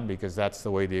goes on because that's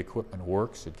the way the equipment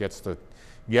works. It gets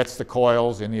the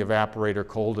coils in the evaporator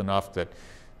cold enough that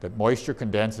moisture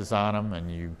condenses on them, and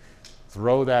you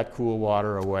throw that cool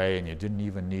water away, and you didn't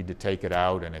even need to take it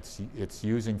out, and it's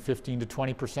using 15 to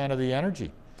 20% of the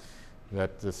energy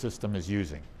that the system is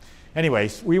using.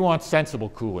 Anyways, we want sensible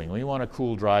cooling. We want to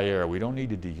cool dry air. We don't need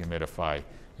to dehumidify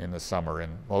in the summer in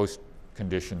most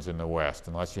conditions in the West,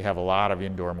 unless you have a lot of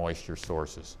indoor moisture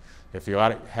sources. If you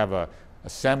have an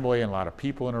assembly and a lot of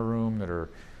people in a room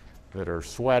that are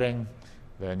sweating,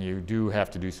 then you do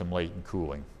have to do some latent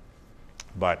cooling.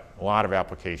 But a lot of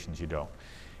applications you don't.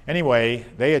 Anyway,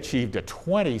 they achieved a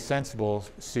 20 sensible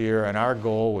SEER, and our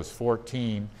goal was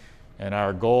 14. and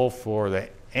our goal for the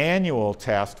annual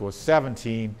test was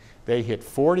 17. They hit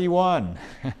 41.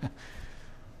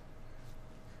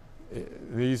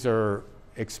 These are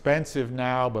expensive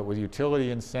now, but with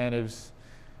utility incentives,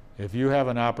 if you have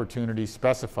an opportunity,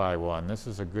 specify one. This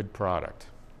is a good product.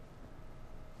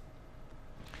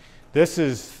 This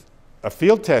is a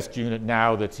field test unit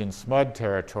now that's in SMUD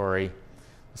territory.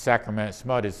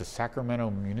 SMUD is the Sacramento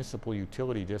Municipal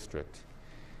Utility District,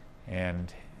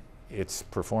 and it's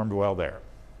performed well there.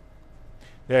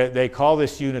 They call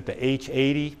this unit the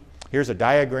H80. Here's a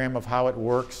diagram of how it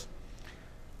works.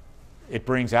 It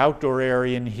brings outdoor air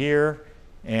in here,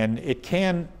 and it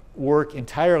can work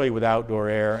entirely with outdoor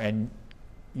air and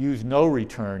use no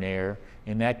return air.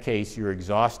 In that case, you're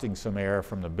exhausting some air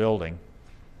from the building.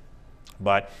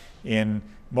 But in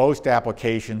most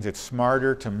applications, it's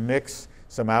smarter to mix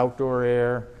some outdoor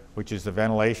air, which is the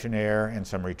ventilation air, and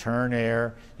some return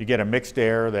air. You get a mixed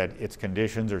air that its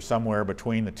conditions are somewhere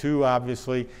between the two,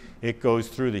 obviously. It goes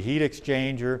through the heat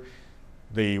exchanger.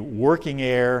 The working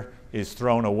air is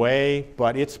thrown away,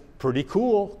 but it's pretty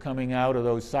cool coming out of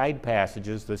those side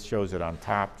passages. This shows it on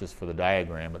top just for the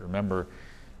diagram, but remember,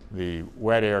 the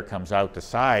wet air comes out the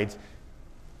sides.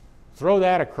 Throw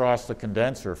that across the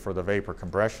condenser for the vapor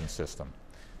compression system.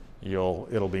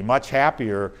 It'll be much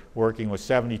happier working with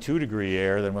 72-degree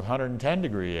air than with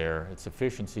 110-degree air. Its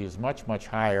efficiency is much, much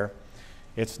higher.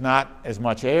 It's not as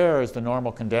much air as the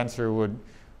normal condenser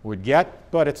would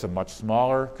get, but it's a much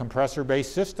smaller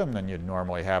compressor-based system than you'd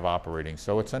normally have operating,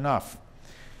 so it's enough.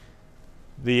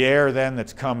 The air then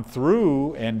that's come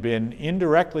through and been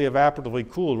indirectly evaporatively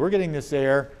cooled, we're getting this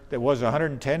air that was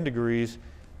 110 degrees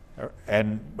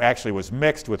and actually was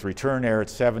mixed with return air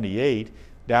at 78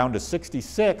 down to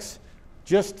 66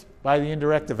 just by the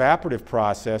indirect evaporative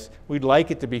process. We'd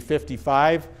like it to be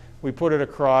 55. We put it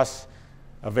across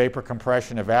a vapor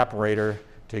compression evaporator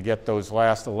to get those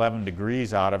last 11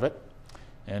 degrees out of it,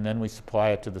 and then we supply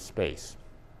it to the space.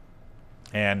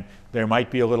 And there might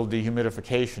be a little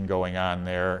dehumidification going on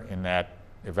there in that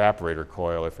evaporator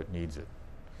coil if it needs it.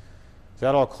 Is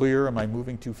that all clear? Am I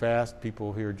moving too fast?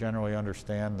 People here generally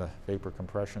understand the vapor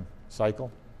compression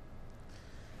cycle?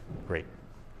 Great.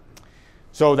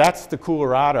 So that's the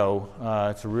Colorado.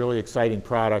 It's a really exciting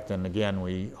product, and again,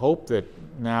 we hope that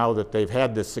now that they've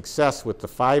had this success with the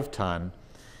 5-ton,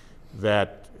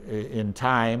 that in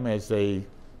time, as they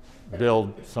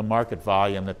build some market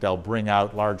volume, that they'll bring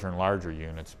out larger and larger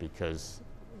units, because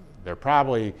they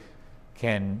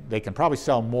can probably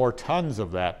sell more tons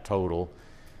of that total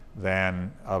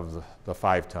than of the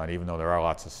 5-ton, even though there are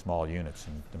lots of small units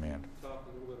in demand. Talk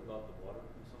a little bit about the water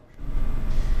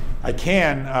consumption. I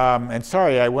can, and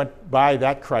sorry, I went by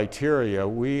that criteria.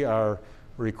 We are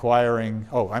requiring,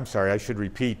 oh, I'm sorry, I should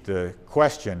repeat the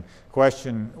question.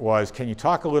 Question was, can you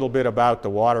talk a little bit about the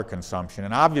water consumption?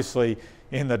 And obviously,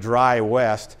 in the dry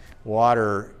West,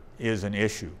 water is an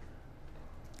issue.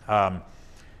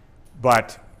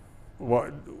 But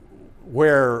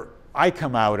where I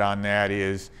come out on that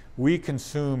is we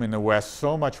consume in the West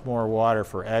so much more water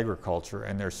for agriculture,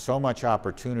 and there's so much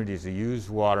opportunities to use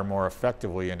water more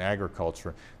effectively in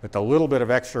agriculture that the little bit of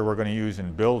extra we're going to use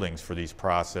in buildings for these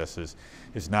processes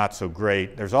is not so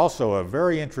great. There's also a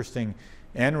very interesting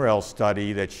NREL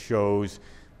study that shows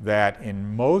that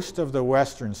in most of the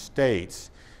Western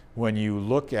states, when you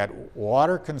look at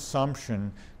water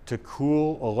consumption to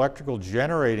cool electrical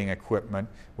generating equipment,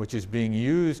 which is being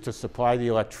used to supply the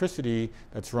electricity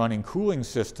that's running cooling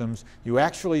systems, you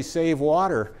actually save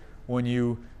water when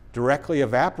you directly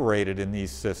evaporate it in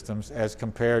these systems as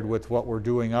compared with what we're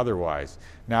doing otherwise.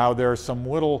 Now, there are some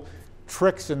little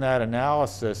tricks in that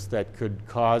analysis that could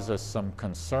cause us some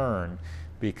concern,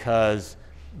 because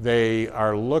they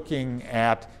are looking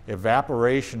at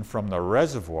evaporation from the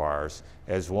reservoirs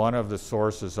as one of the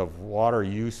sources of water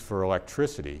use for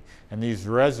electricity. And these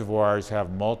reservoirs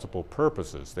have multiple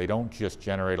purposes. They don't just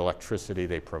generate electricity,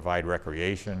 they provide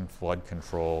recreation, flood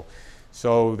control.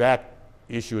 So that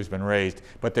issue has been raised.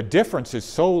 But the difference is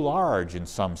so large in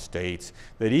some states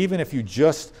that even if you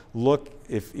just look,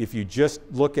 if you just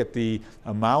look at the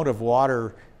amount of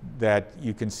water that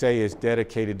you can say is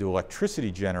dedicated to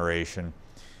electricity generation,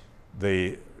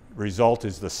 the result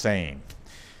is the same.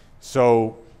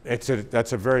 So that's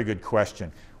a very good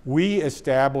question. We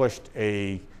established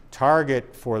a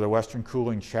target for the Western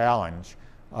Cooling Challenge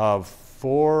of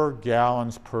 4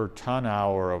 gallons per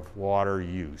ton-hour of water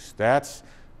use. That's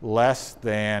less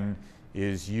than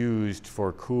is used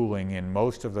for cooling in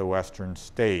most of the Western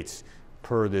states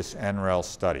per this NREL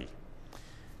study.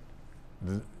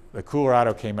 The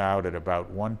Colorado came out at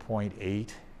about 1.8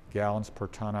 gallons per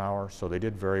ton-hour, so they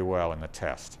did very well in the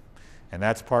test. And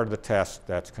that's part of the test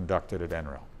that's conducted at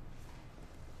NREL.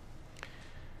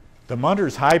 The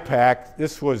Munters HYPACK,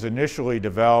 this was initially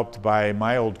developed by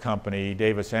my old company,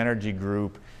 Davis Energy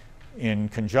Group, in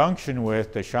conjunction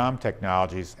with Desham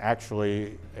Technologies,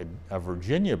 actually a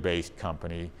Virginia-based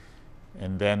company,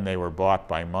 and then they were bought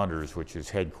by Munters, which is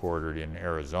headquartered in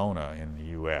Arizona in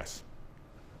the US.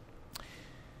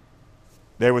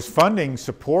 There was funding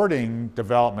supporting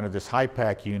development of this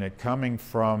HYPACK unit coming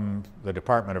from the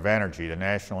Department of Energy, the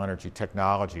National Energy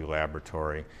Technology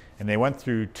Laboratory, and they went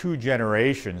through 2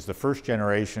 generations. The first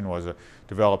generation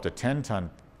developed a 10-ton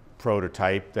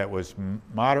prototype that was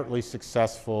moderately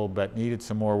successful but needed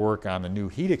some more work on the new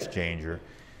heat exchanger.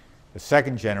 The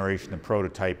second generation of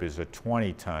prototype is a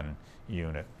 20-ton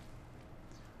unit.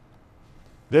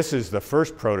 This is the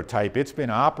first prototype. It's been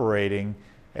operating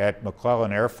at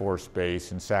McClellan Air Force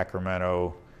Base in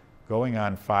Sacramento going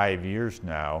on 5 years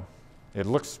now. It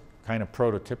looks kind of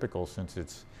prototypical since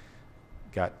it's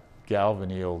got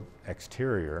galvanneal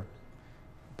exterior,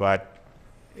 but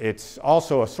it's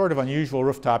also a sort of unusual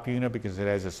rooftop unit because it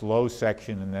has this low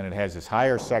section and then it has this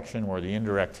higher section where the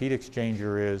indirect heat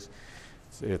exchanger is.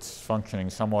 It's functioning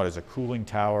somewhat as a cooling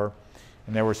tower,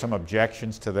 and there were some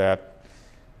objections to that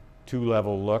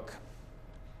 2-level look,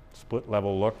 split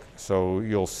level look. So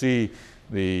you'll see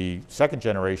the second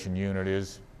generation unit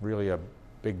is really a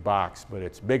big box, but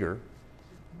it's bigger,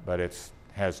 but it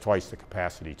has twice the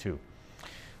capacity too.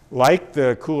 Like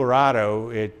the Colorado,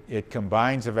 it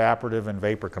combines evaporative and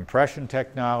vapor compression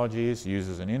technologies,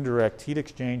 uses an indirect heat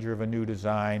exchanger of a new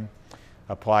design,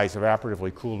 applies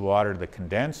evaporatively cooled water to the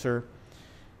condenser,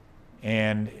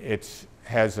 and it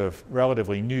has a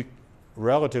relatively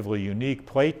unique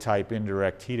plate type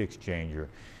indirect heat exchanger.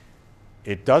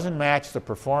 It doesn't match the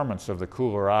performance of the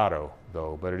Colorado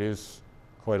though, but it is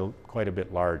quite a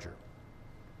bit larger.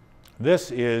 This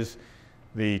is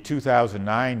the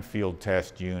 2009 field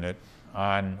test unit,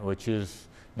 which is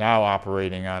now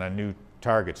operating on a new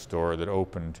Target store that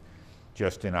opened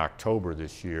just in October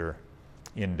this year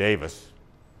in Davis,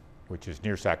 which is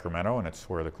near Sacramento, and it's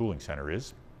where the cooling center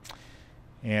is.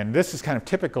 And this is kind of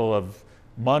typical of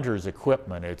Munters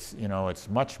equipment. It's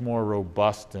much more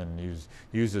robust and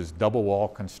uses double wall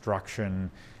construction,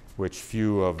 which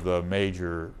few of the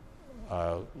major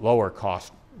lower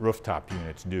cost rooftop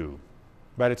units do.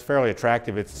 But it's fairly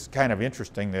attractive. It's kind of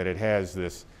interesting that it has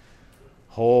this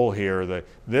hole here.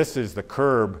 This is the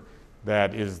curb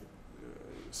that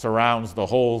surrounds the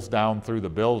holes down through the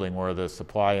building where the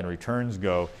supply and returns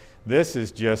go. This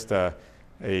is just a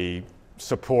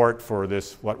support for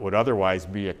this, what would otherwise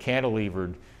be a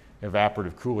cantilevered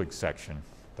evaporative cooling section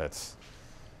that's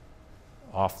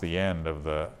off the end of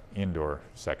the indoor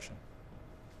section.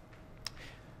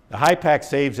 The HYPACK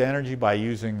saves energy by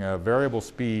using a variable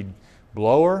speed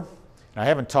blower. I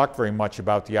haven't talked very much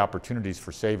about the opportunities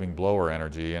for saving blower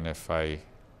energy, and if I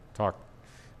talk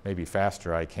maybe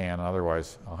faster I can,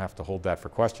 otherwise I'll have to hold that for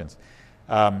questions.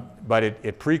 But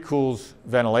it pre-cools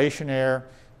ventilation air,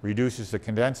 reduces the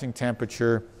condensing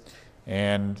temperature,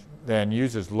 and then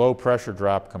uses low pressure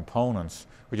drop components,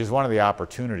 which is one of the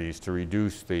opportunities to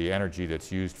reduce the energy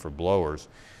that's used for blowers.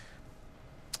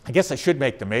 I guess I should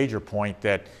make the major point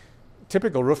that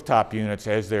typical rooftop units,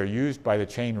 as they're used by the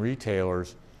chain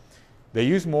retailers, they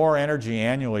use more energy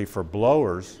annually for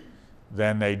blowers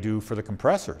than they do for the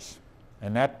compressors.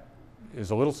 And that is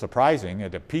a little surprising.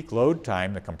 At a peak load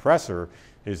time, the compressor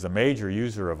is the major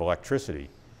user of electricity.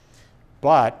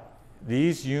 But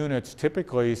these units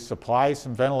typically supply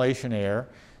some ventilation air,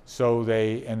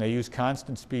 and they use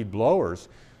constant speed blowers,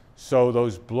 so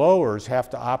those blowers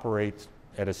have to operate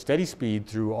at a steady speed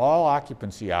through all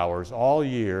occupancy hours all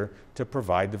year to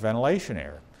provide the ventilation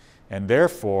air. And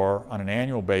therefore, on an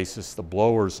annual basis, the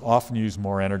blowers often use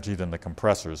more energy than the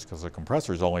compressors because the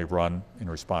compressors only run in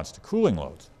response to cooling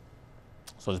loads.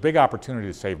 So there's a big opportunity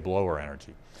to save blower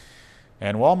energy.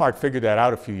 And Walmart figured that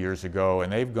out a few years ago,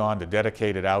 and they've gone to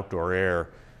dedicated outdoor air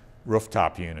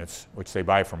rooftop units, which they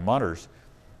buy from Munters.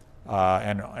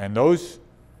 And those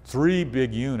 3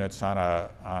 big units on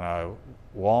a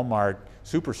Walmart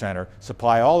supercenter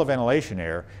supply all the ventilation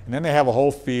air, and then they have a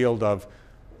whole field of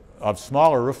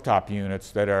smaller rooftop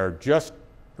units that are just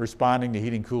responding to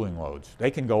heating cooling loads. They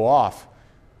can go off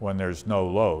when there's no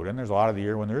load, and there's a lot of the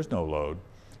year when there is no load.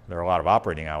 There are a lot of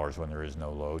operating hours when there is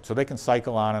no load, so they can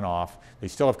cycle on and off. They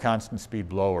still have constant speed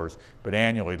blowers, but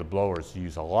annually the blowers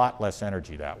use a lot less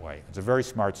energy that way. It's a very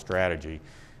smart strategy,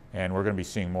 and we're going to be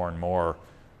seeing more and more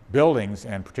buildings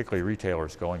and particularly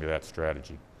retailers going to that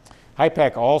strategy.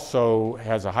 HYPACK also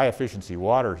has a high efficiency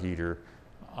water heater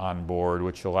on board,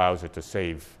 which allows it to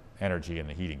save energy in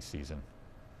the heating season.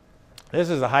 This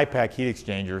is a high-pack heat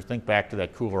exchanger. Think back to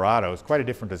that Colorado. It's quite a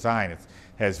different design. It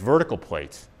has vertical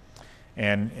plates.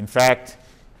 And in fact,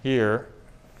 here,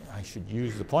 I should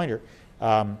use the pointer,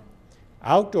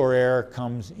 outdoor air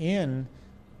comes in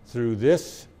through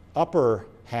this upper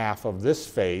half of this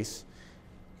face,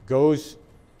 goes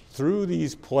through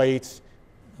these plates,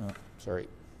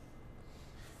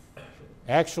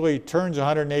 actually turns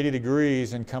 180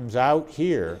 degrees and comes out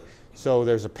here. So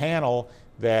there's a panel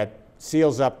that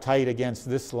seals up tight against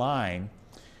this line.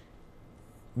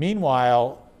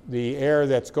 Meanwhile, the air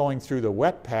that's going through the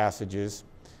wet passages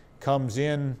comes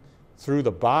in through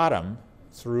the bottom,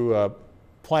 through a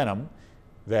plenum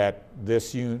that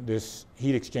this heat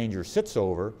exchanger sits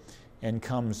over, and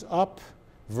comes up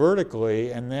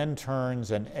vertically and then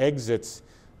turns and exits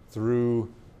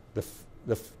through the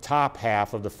top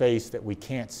half of the face that we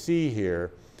can't see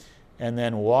here. And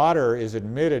then water is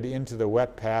admitted into the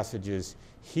wet passages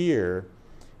here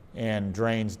and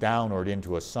drains downward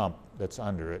into a sump that's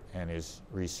under it and is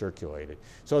recirculated.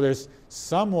 So there's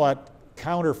somewhat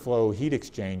counterflow heat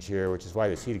exchange here, which is why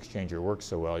this heat exchanger works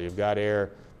so well. You've got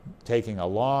air taking a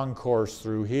long course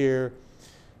through here,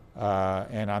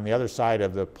 and on the other side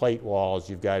of the plate walls,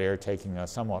 you've got air taking a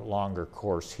somewhat longer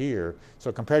course here.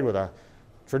 So compared with a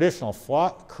traditional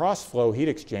cross-flow heat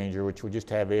exchanger, which would just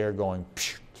have air going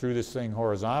through this thing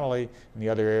horizontally and the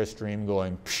other air stream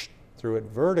going through it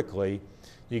vertically,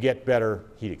 you get better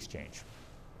heat exchange.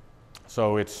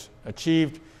 So it's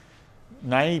achieved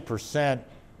 90%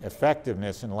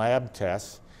 effectiveness in lab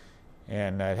tests,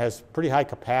 and it has pretty high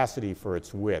capacity for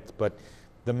its width. But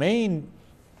the main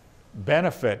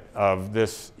benefit of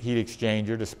this heat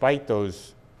exchanger, despite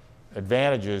those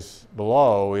advantages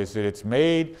below, is that it's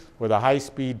made with a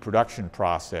high-speed production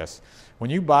process.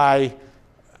 When you buy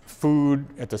food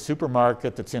at the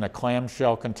supermarket that's in a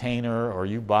clamshell container, or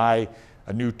you buy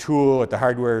a new tool at the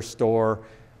hardware store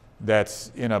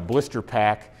that's in a blister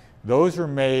pack, those are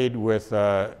made with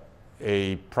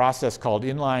a process called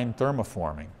inline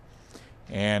thermoforming.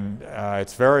 And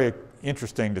it's very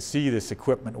interesting to see this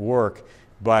equipment work,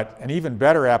 but an even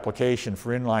better application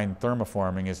for inline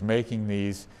thermoforming is making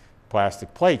these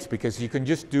plastic plates, because you can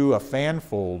just do a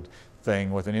fan-fold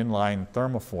thing with an inline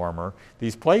thermoformer.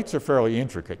 These plates are fairly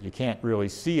intricate. You can't really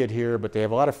see it here, but they have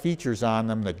a lot of features on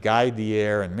them that guide the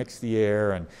air and mix the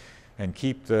air and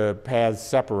keep the paths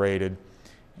separated.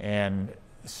 And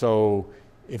so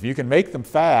if you can make them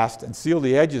fast and seal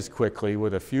the edges quickly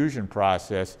with a fusion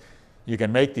process, you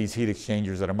can make these heat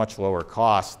exchangers at a much lower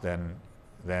cost than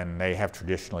they have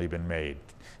traditionally been made.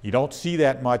 You don't see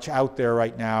that much out there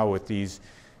right now with these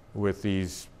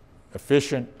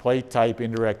efficient plate-type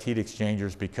indirect heat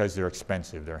exchangers because they're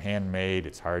expensive. They're handmade,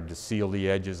 it's hard to seal the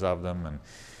edges of them, and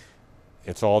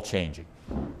it's all changing.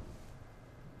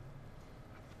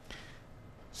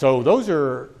 So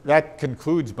that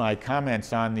concludes my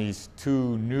comments on these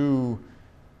two new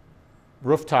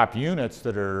rooftop units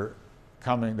that are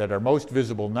coming, that are most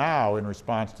visible now in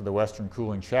response to the Western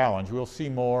Cooling Challenge. We'll see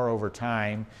more over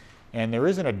time, and there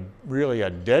isn't really a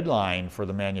deadline for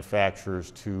the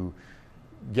manufacturers to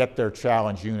get their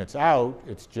challenge units out.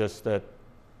 It's just that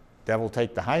will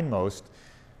take the hindmost.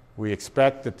 We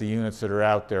expect that the units that are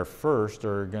out there first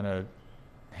are going to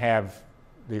have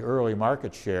the early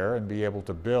market share and be able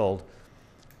to build.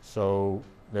 So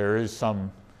there is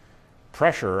some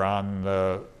pressure on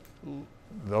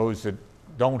those that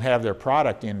don't have their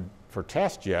product in for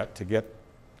test yet to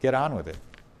get on with it,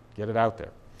 get it out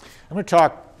there. I'm going to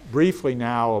talk briefly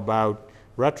now about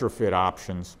retrofit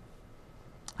options,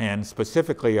 and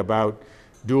specifically about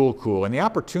dual cool. And the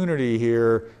opportunity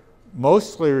here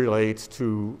mostly relates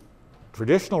to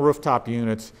traditional rooftop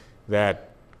units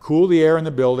that cool the air in the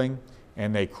building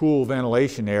and they cool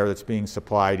ventilation air that's being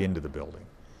supplied into the building.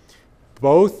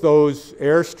 Both those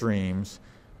air streams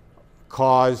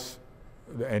cause,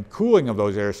 and cooling of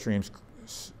those air streams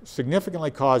significantly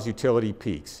cause utility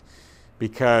peaks,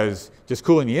 because just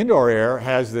cooling the indoor air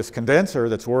has this condenser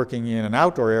that's working in an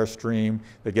outdoor air stream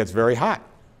that gets very hot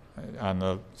on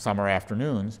the summer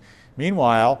afternoons.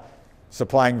 Meanwhile,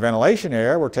 supplying ventilation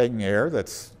air, we're taking air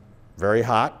that's very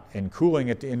hot and cooling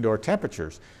it to indoor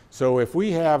temperatures. So if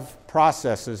we have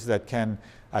processes that can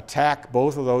attack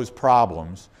both of those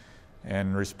problems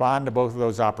and respond to both of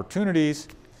those opportunities,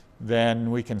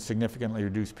 then we can significantly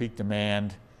reduce peak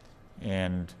demand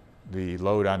and the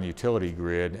load on the utility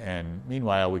grid, and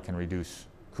meanwhile we can reduce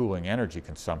cooling energy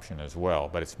consumption as well.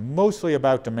 But it's mostly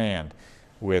about demand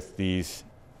with these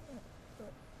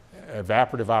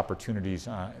evaporative opportunities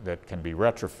that can be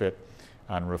retrofit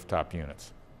on rooftop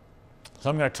units. So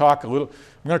I'm going to talk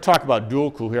about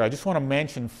dual cool here. I just want to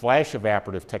mention flash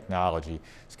evaporative technology.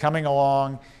 It's coming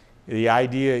along. The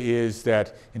idea is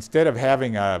that instead of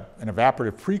having an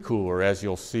evaporative pre-cooler, as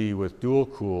you'll see with dual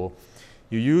cool,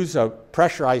 you use a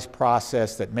pressurized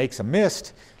process that makes a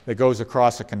mist that goes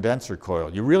across a condenser coil.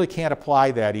 You really can't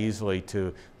apply that easily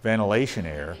to ventilation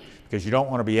air because you don't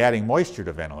want to be adding moisture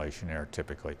to ventilation air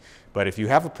typically. But if you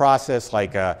have a process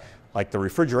like the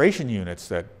refrigeration units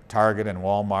that Target and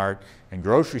Walmart and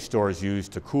grocery stores use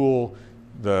to cool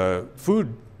the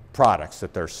food products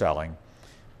that they're selling,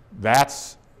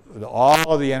 that's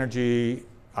all of the energy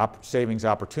savings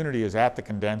opportunity is at the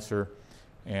condenser,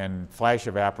 and flash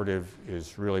evaporative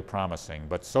is really promising.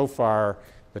 But so far,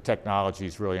 the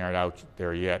technologies really aren't out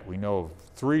there yet. We know of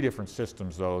 3 different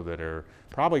systems, though, that are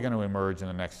probably going to emerge in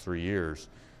the next 3 years.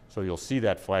 So you'll see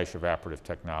that flash evaporative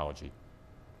technology.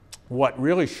 What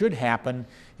really should happen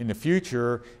in the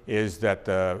future is that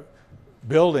the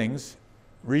buildings,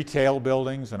 retail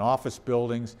buildings and office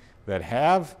buildings that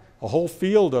have a whole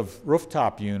field of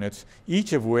rooftop units,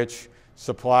 each of which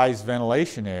supplies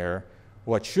ventilation air,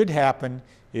 what should happen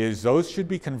is those should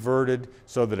be converted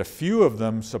so that a few of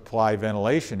them supply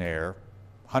ventilation air,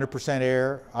 100%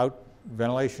 air, out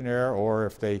ventilation air, or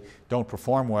if they don't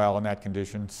perform well in that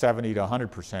condition, 70 to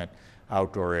 100%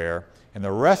 outdoor air. And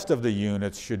the rest of the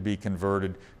units should be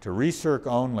converted to recirc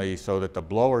only so that the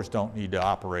blowers don't need to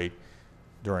operate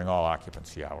during all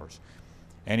occupancy hours.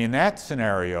 And in that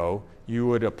scenario, you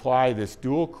would apply this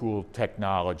dual cool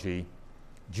technology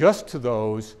just to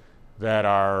those that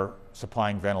are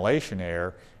supplying ventilation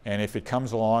air, and if it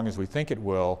comes along as we think it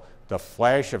will, the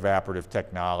flash evaporative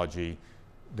technology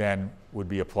then would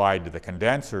be applied to the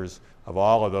condensers of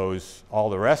all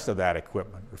the rest of that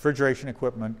equipment, refrigeration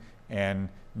equipment and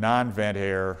non-vent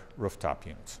air rooftop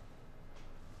units.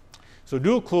 So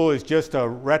dual cool is just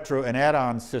an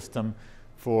add-on system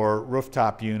for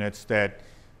rooftop units that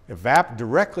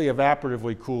directly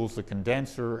evaporatively cools the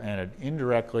condenser, and it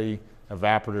indirectly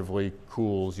evaporatively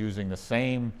cools using the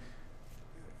same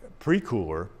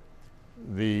pre-cooler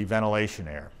the ventilation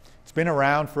air. It's been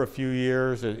around for a few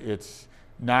years. It's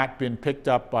not been picked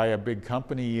up by a big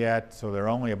company yet, so there are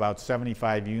only about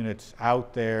 75 units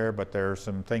out there, but there are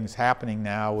some things happening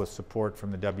now with support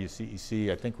from the WCEC.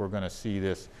 I think we're going to see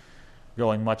this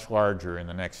going much larger in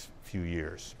the next few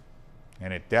years.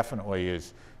 And it definitely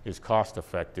is cost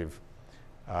effective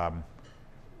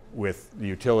with the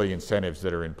utility incentives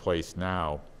that are in place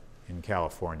now in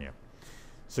California.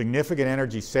 Significant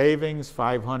energy savings,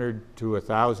 500 to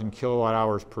 1,000 kilowatt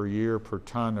hours per year per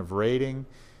ton of rating.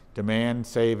 Demand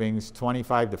savings,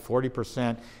 25 to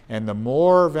 40%. And the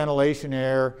more ventilation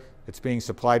air that's being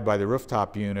supplied by the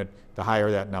rooftop unit, the higher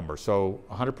that number. So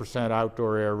 100%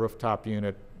 outdoor air rooftop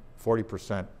unit,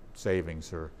 40%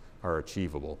 savings are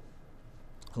achievable.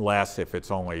 Less if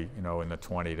it's only, in the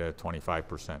 20 to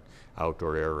 25%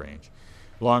 outdoor air range.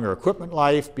 Longer equipment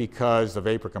life because the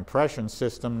vapor compression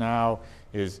system now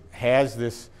has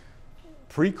this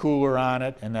pre-cooler on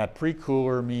it, and that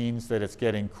pre-cooler means that it's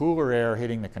getting cooler air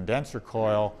hitting the condenser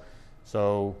coil.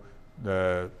 So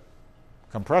the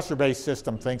compressor-based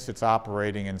system thinks it's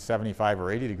operating in 75 or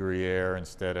 80 degree air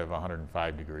instead of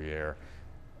 105 degree air.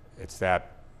 It's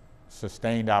that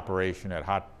sustained operation at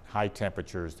high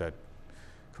temperatures that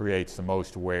creates the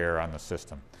most wear on the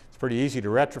system. It's pretty easy to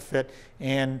retrofit,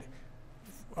 and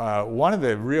one of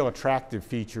the real attractive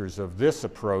features of this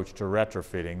approach to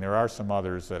retrofitting, there are some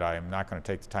others that I am not going to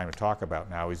take the time to talk about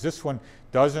now, is this one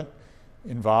doesn't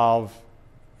involve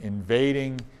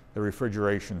invading the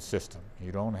refrigeration system.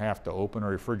 You don't have to open a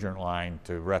refrigerant line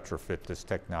to retrofit this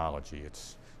technology.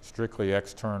 It's strictly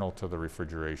external to the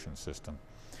refrigeration system.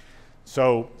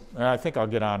 So I think I'll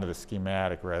get onto the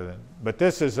schematic but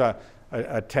this is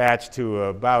attached to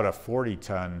about a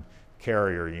 40-ton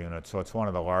carrier unit, so it's one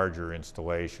of the larger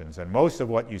installations. And most of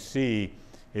what you see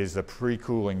is the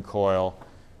pre-cooling coil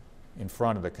in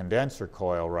front of the condenser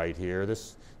coil right here.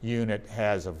 This unit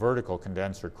has a vertical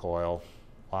condenser coil.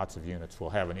 Lots of units will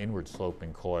have an inward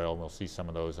sloping coil. We'll see some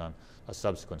of those on a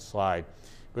subsequent slide.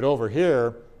 But over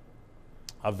here,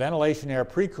 a ventilation air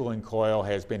pre-cooling coil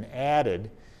has been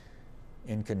added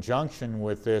in conjunction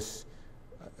with this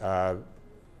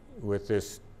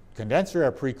condenser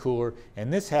air pre-cooler,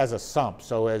 and this has a sump.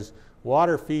 So as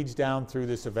water feeds down through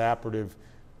this evaporative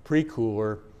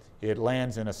pre-cooler, it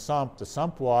lands in a sump. The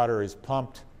sump water is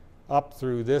pumped up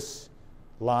through this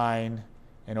line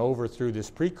and over through this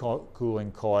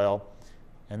pre-cooling coil,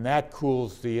 and that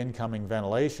cools the incoming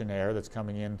ventilation air that's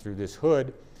coming in through this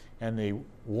hood, and the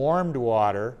warmed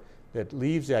water that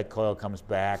leaves that coil comes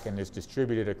back and is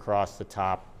distributed across the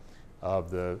top of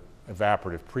the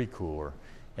evaporative pre-cooler.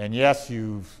 And yes,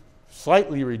 you've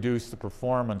slightly reduced the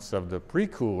performance of the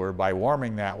pre-cooler by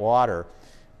warming that water,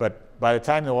 But by the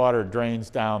time the water drains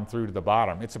down through to the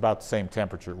bottom, it's about the same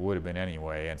temperature it would have been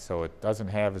anyway, and so it doesn't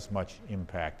have as much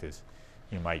impact as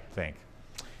you might think.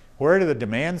 Where do the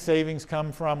demand savings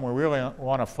come from? We really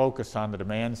want to focus on the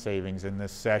demand savings in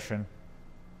this session.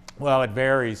 Well, it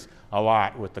varies a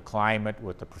lot with the climate,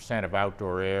 with the percent of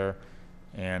outdoor air,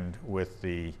 and with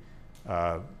the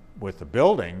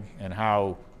building and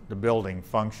how the building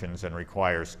functions and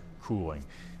requires cooling.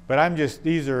 But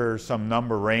these are some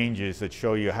number ranges that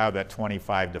show you how that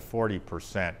 25 to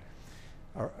 40%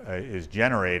 is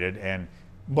generated, and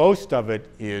most of it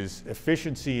is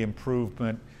efficiency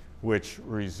improvement, which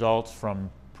results from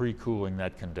pre-cooling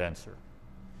that condenser.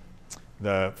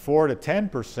 The 4 to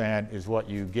 10% is what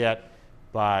you get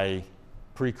by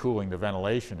pre-cooling the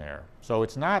ventilation air. So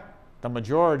it's not the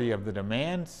majority of the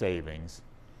demand savings,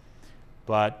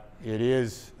 but it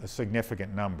is a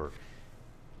significant number.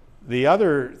 The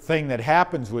other thing that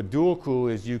happens with dual cool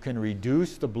is you can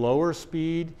reduce the blower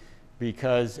speed,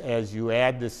 because as you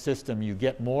add this system, you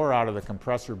get more out of the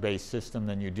compressor-based system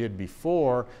than you did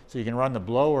before, so you can run the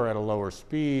blower at a lower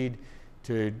speed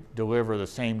to deliver the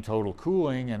same total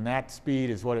cooling, and that speed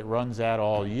is what it runs at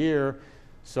all year.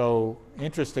 So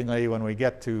interestingly, when we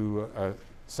get to a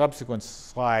subsequent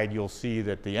slide, you'll see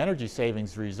that the energy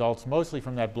savings results mostly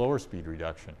from that blower speed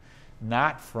reduction,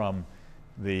 not from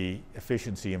the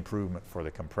efficiency improvement for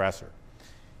the compressor.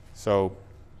 So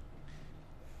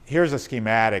here's a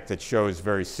schematic that shows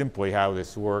very simply how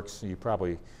this works. You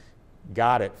probably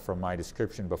got it from my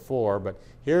description before, but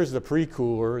here's the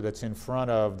pre-cooler that's in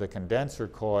front of the condenser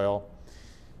coil.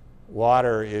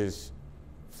 Water is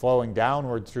flowing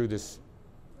downward through this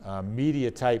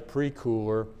media-type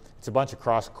pre-cooler. It's a bunch of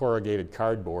cross-corrugated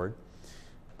cardboard,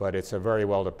 but it's a very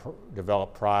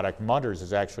well-developed product. Munters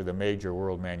is actually the major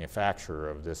world manufacturer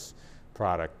of this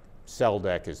product.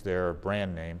 Celdec is their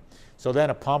brand name. So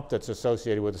then a pump that's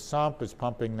associated with a sump is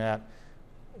pumping that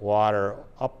water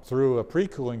up through a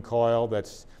pre-cooling coil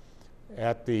that's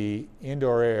at the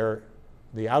outdoor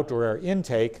air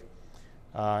intake,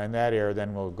 and that air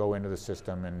then will go into the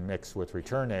system and mix with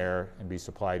return air and be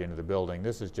supplied into the building.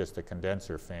 This is just a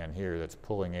condenser fan here that's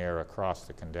pulling air across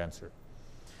the condenser.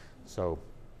 So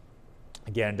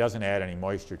again, it doesn't add any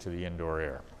moisture to the indoor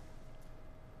air.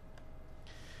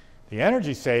 The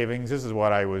energy savings, this is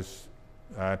what I was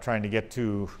trying to get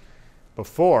to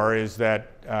before, is that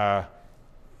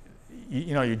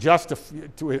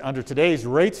under today's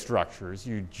rate structures,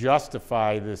 you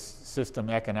justify this system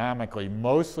economically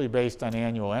mostly based on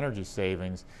annual energy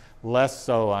savings, less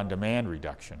so on demand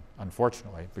reduction,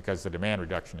 unfortunately, because the demand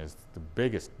reduction is the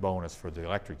biggest bonus for the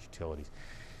electric utilities.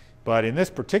 But in this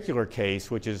particular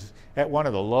case, which is at one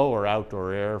of the lower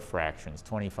outdoor air fractions,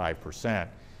 25%,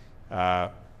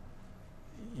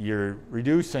 you're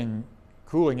reducing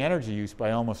cooling energy use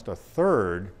by almost a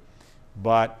third,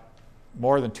 but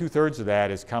more than 2/3 of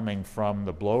that is coming from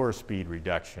the blower speed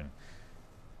reduction.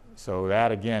 So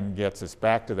that again gets us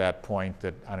back to that point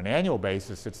that on an annual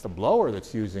basis, it's the blower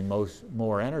that's using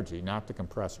more energy, not the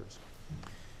compressors.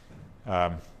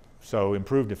 So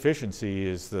improved efficiency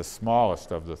is the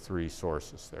smallest of the three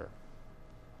sources there.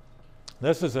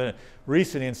 This is a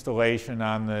recent installation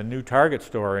on the new Target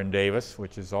store in Davis,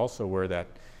 which is also where that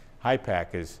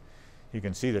HYPACK is. You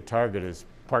can see the Target has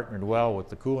partnered well with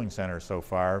the cooling center so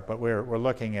far, but we're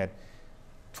looking at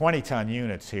 20-ton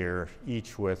units here,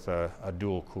 each with a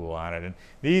dual cool on it. And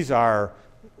these are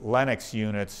Lennox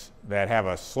units that have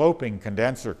a sloping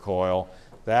condenser coil.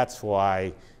 That's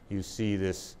why you see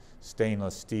this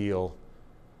stainless steel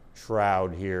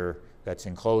shroud here that's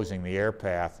enclosing the air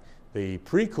path. The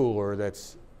pre-cooler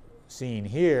that's seen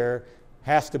here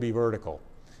has to be vertical.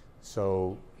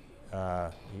 So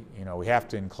we have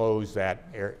to enclose that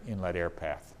inlet air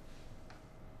path.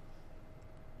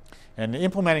 And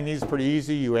implementing these is pretty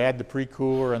easy. You add the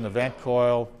pre-cooler and the vent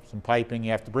coil, some piping.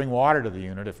 You have to bring water to the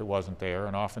unit if it wasn't there,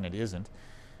 and often it isn't.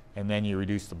 And then you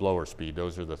reduce the blower speed.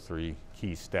 Those are the three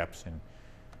key steps in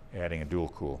adding a dual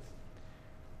cool.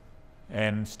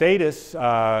 And Status,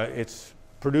 it's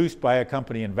produced by a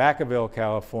company in Vacaville,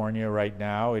 California right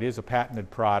now. It is a patented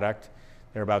product.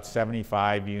 There are about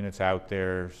 75 units out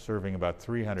there serving about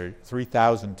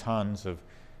 3,000 tons of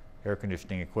air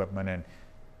conditioning equipment. And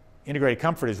Integrated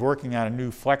Comfort is working on a new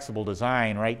flexible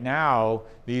design. Right now,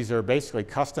 these are basically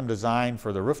custom designed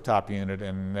for the rooftop unit,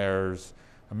 and there's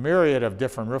a myriad of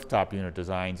different rooftop unit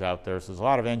designs out there. So there's a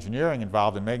lot of engineering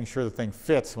involved in making sure the thing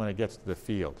fits when it gets to the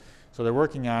field. So they're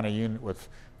working on a unit with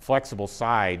flexible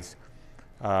sides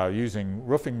using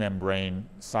roofing membrane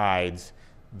sides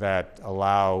that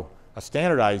allow a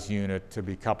standardized unit to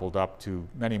be coupled up to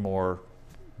many more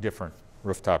different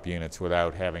rooftop units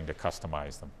without having to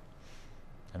customize them.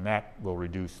 And that will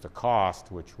reduce the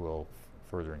cost, which will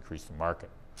further increase the market.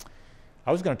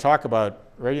 I was going to talk about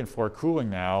radiant floor cooling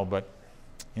now, but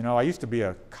you know, I used to be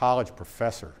a college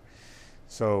professor.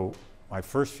 So my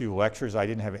first few lectures, I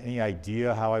didn't have any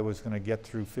idea how I was going to get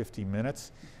through 50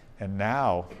 minutes. And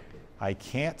now I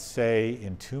can't say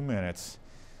in 2 minutes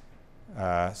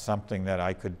something that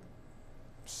I could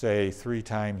say 3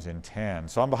 times in 10.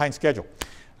 So I'm behind schedule.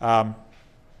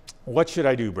 What should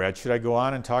I do, Brad? Should I go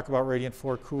on and talk about radiant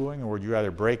floor cooling, or would you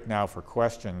rather break now for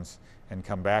questions and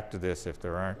come back to this if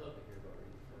there aren't?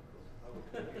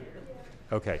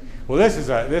 Okay. Well, this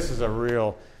is a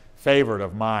real favorite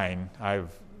of mine. I've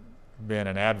been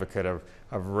an advocate of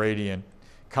radiant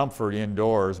comfort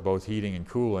indoors, both heating and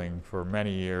cooling, for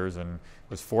many years, and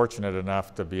was fortunate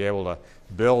enough to be able to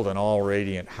build an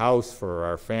all-radiant house for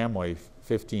our family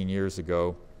 15 years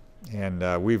ago,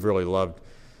 and we've really loved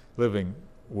living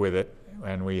with it.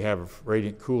 And we have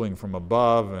radiant cooling from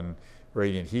above and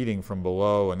radiant heating from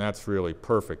below, and that's really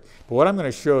perfect. But what I'm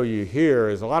going to show you here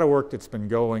is a lot of work that's been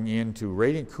going into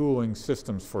radiant cooling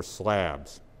systems for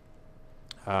slabs.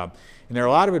 And there are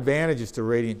a lot of advantages to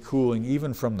radiant cooling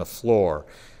even from the floor.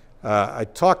 I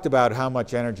talked about how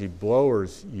much energy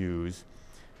blowers use.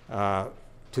 To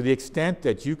the extent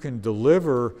that you can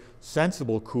deliver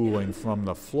sensible cooling from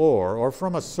the floor or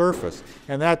from a surface,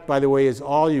 and that, by the way, is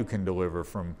all you can deliver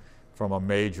from a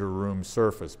major room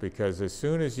surface, because as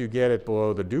soon as you get it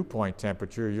below the dew point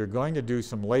temperature, you're going to do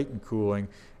some latent cooling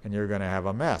and you're going to have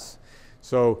a mess.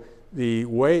 So the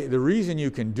reason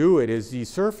you can do it is these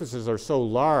surfaces are so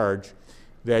large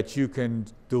that you can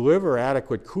deliver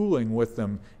adequate cooling with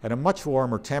them at a much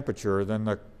warmer temperature than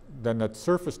the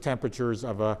surface temperatures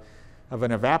of an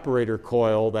evaporator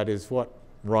coil that is what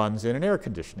runs in an air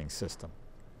conditioning system.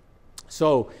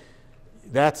 So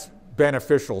that's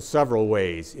beneficial several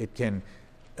ways. It can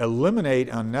eliminate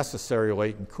unnecessary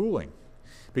latent cooling,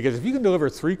 because if you can deliver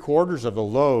 3/4 of the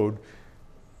load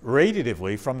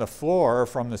radiatively from the floor or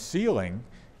from the ceiling,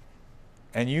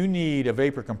 and you need a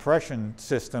vapor compression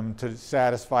system to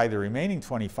satisfy the remaining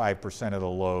 25% of the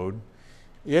load,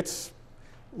 its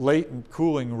latent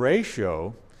cooling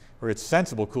ratio, or its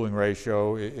sensible cooling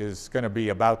ratio, is going to be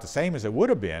about the same as it would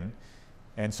have been.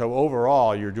 And so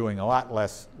overall, you're doing a lot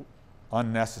less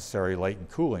unnecessary latent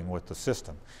cooling with the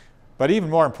system. But even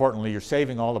more importantly, you're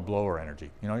saving all the blower energy.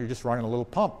 You know, you're just running a little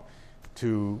pump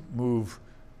to move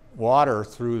water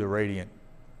through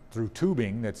through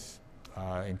tubing that's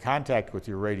in contact with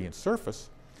your radiant surface,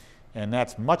 and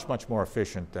that's much, much more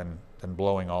efficient than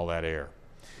blowing all that air.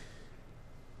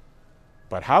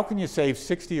 But how can you save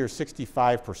 60 or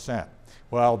 65%?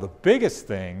 Well, the biggest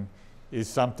thing is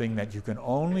something that you can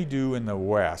only do in the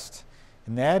West,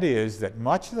 and that is that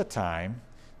much of the time,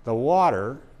 the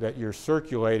water that you're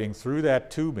circulating through that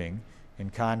tubing in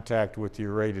contact with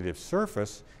your radiative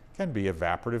surface can be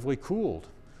evaporatively cooled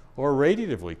or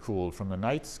radiatively cooled from the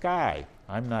night sky.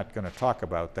 I'm not going to talk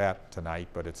about that tonight,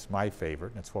 but it's my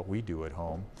favorite, and it's what we do at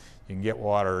home. You can get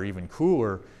water even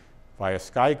cooler via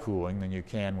sky cooling than you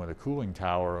can with a cooling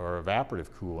tower or evaporative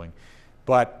cooling.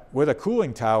 But with a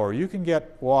cooling tower, you can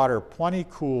get water plenty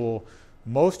cool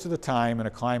most of the time in a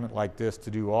climate like this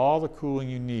to do all the cooling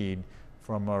you need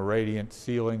from a radiant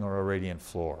ceiling or a radiant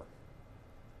floor.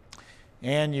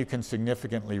 And you can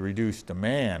significantly reduce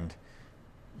demand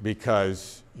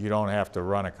because you don't have to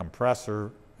run a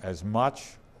compressor as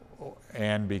much,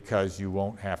 and because you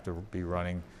won't have to be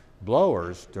running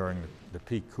blowers during the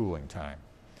peak cooling time.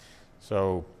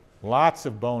 So lots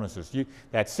of bonuses.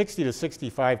 That 60 to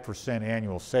 65%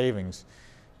 annual savings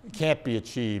can't be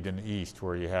achieved in the East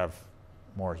where you have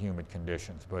more humid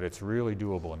conditions, but it's really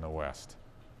doable in the West.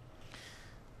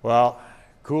 Well,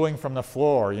 cooling from the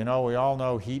floor. You know, we all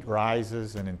know heat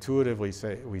rises, and intuitively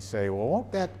we say, well,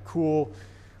 won't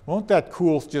that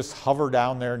cool just hover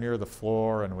down there near the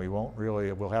floor, and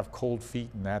we'll have cold feet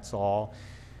and that's all.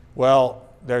 Well,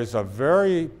 there's a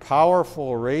very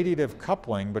powerful radiative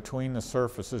coupling between the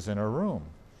surfaces in a room.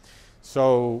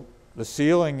 So the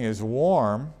ceiling is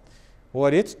warm.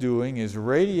 What it's doing is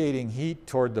radiating heat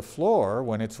toward the floor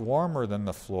when it's warmer than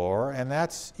the floor, and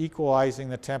that's equalizing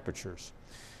the temperatures.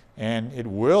 And it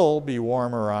will be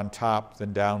warmer on top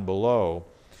than down below.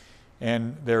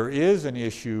 And there is an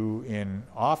issue in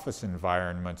office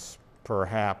environments,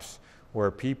 perhaps,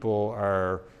 where people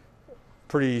are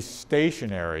pretty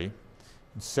stationary,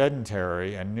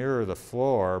 sedentary, and nearer the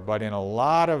floor, but in a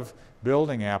lot of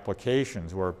building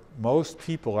applications where most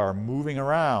people are moving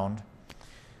around,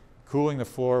 cooling the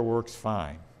floor works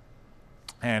fine.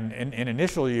 And in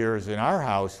initial years in our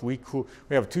house, we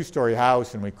have a 2-story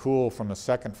house, and we cool from the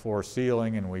 2nd floor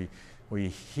ceiling, and we we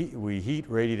heat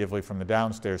radiatively from the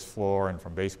downstairs floor and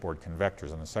from baseboard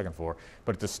convectors on the second floor.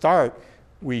 But at the start,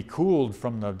 we cooled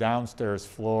from the downstairs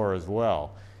floor as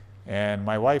well. And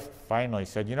my wife finally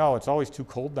said, you know, it's always too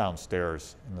cold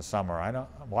downstairs in the summer.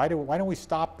 Why don't we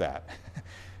stop that?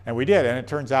 And we did, and it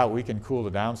turns out we can cool the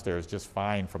downstairs just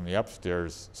fine from the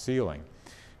upstairs ceiling.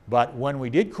 But when we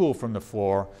did cool from the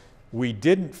floor, we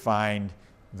didn't find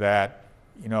that,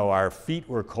 you know, our feet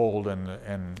were cold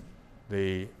and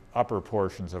the upper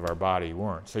portions of our body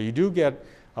weren't. So you do get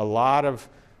a lot of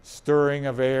stirring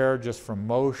of air just from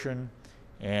motion,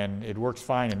 and it works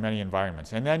fine in many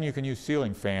environments. And then you can use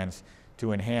ceiling fans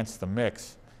to enhance the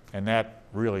mix, and that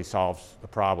really solves the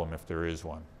problem if there is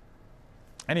one.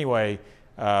 Anyway,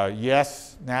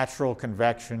 yes, natural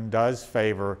convection does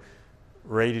favor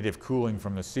radiative cooling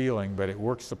from the ceiling, but it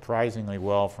works surprisingly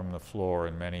well from the floor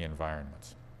in many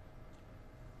environments.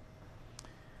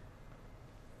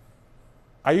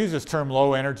 I use this term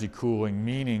low energy cooling,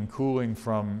 meaning cooling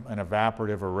from an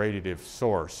evaporative or radiative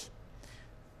source.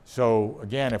 So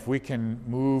again, if we can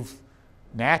move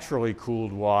naturally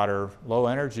cooled water, low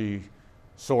energy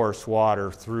source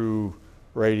water through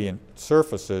radiant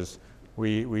surfaces,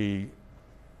 we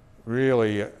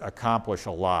really accomplish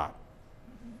a lot.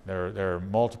 There are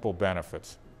multiple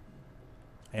benefits.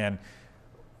 And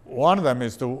one of them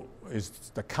is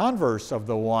the converse of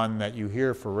the one that you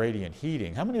hear for radiant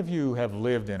heating. How many of you have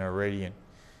lived in a radiant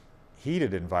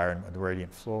heated environment with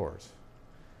radiant floors?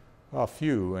 Well, a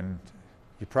few, and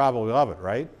you probably love it,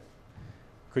 right?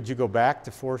 Could you go back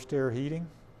to forced air heating?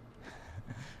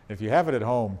 If you have it at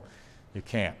home, you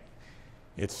can't.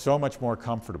 It's so much more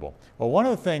comfortable. Well, one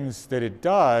of the things that it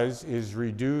does is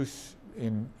reduce,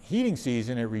 in heating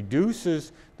season, it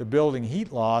reduces the building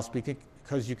heat loss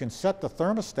because you can set the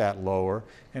thermostat lower,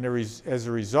 and as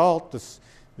a result,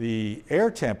 the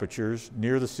air temperatures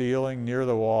near the ceiling, near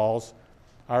the walls,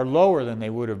 are lower than they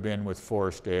would have been with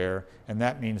forced air, and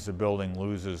that means the building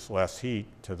loses less heat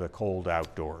to the cold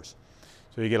outdoors.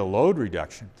 So you get a load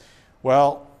reduction.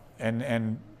 Well,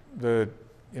 and the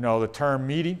term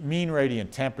mean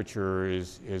radiant temperature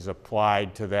is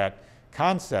applied to that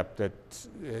concept,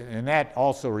 and that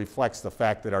also reflects the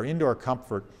fact that our indoor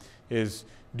comfort is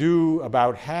due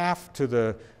about half to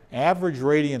the average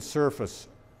surface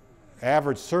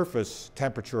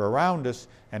temperature around us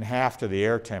and half to the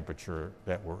air temperature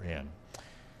that we're in.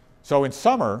 So in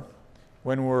summer,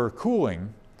 when we're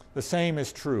cooling, the same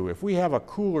is true. If we have a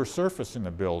cooler surface in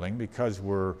the building because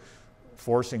we're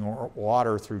forcing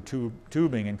water through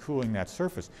tubing and cooling that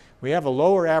surface, we have a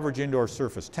lower average indoor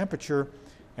surface temperature,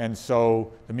 and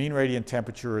so the mean radiant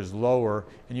temperature is lower,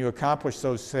 and you accomplish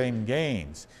those same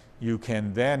gains. You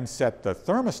can then set the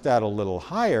thermostat a little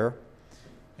higher,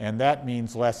 and that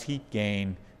means less heat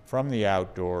gain from the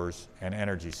outdoors and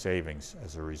energy savings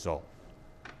as a result.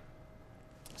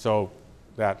 So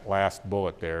that last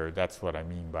bullet there, that's what I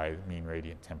mean by mean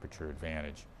radiant temperature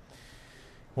advantage.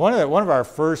 One of our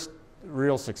first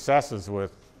real successes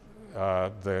with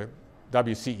the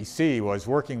WCEC was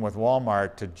working with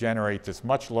Walmart to generate this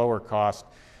much lower cost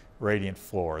radiant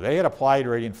floor. They had applied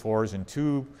radiant floors in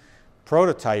two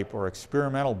prototype or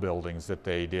experimental buildings that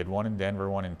they did, one in Denver,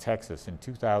 one in Texas, in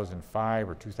 2005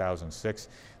 or 2006.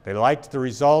 They liked the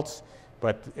results,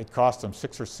 but it cost them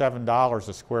 $6 or $7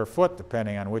 a square foot,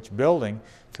 depending on which building,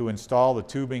 to install the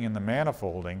tubing and the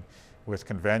manifolding with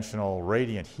conventional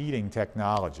radiant heating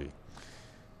technology.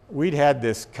 We'd had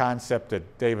this concept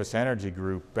at Davis Energy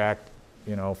Group back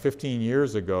 15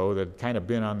 years ago that had kind of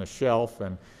been on the shelf,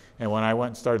 and when I went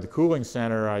and started the cooling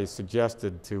center, I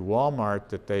suggested to Walmart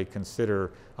that they consider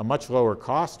a much lower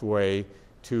cost way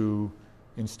to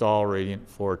install radiant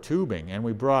floor tubing. And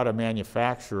we brought a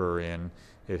manufacturer in.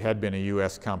 It had been a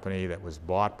US company that was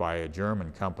bought by a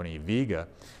German company, Viga.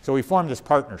 So we formed this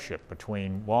partnership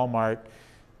between Walmart,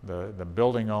 the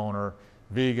building owner,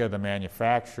 Viga, the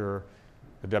manufacturer,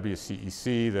 the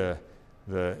WCEC,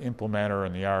 the implementer,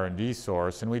 and the R&D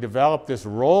source. And we developed this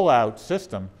rollout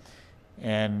system.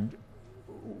 And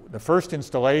the first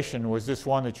installation was this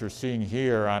one that you're seeing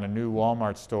here on a new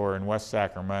Walmart store in West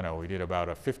Sacramento. We did about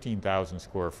a 15,000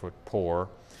 square foot pour.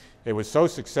 It was so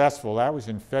successful, that was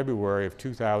in February of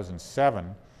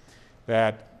 2007,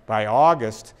 that by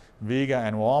August, Viga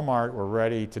and Walmart were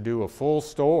ready to do a full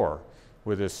store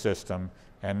with this system,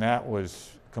 and that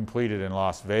was completed in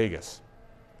Las Vegas.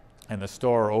 And the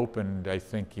store opened, I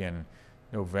think, in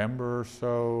November or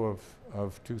so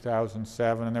of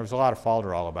 2007, and there was a lot of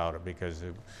falderall about it because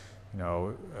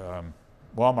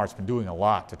Walmart's been doing a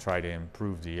lot to try to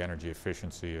improve the energy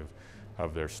efficiency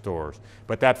of their stores.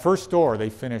 But that first store, they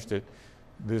finished it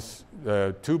this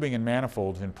tubing and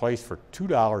manifolds in place for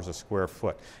 $2 a square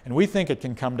foot. And we think it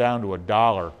can come down to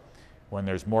 $1 when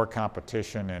there's more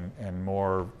competition and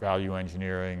more value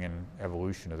engineering and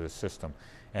evolution of this system.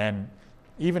 And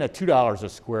even at $2 a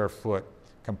square foot,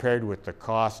 compared with the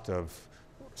cost of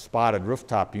spotted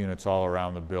rooftop units all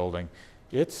around the building,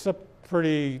 it's a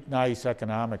pretty nice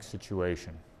economic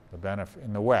situation.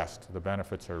 In the West, the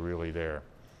benefits are really there.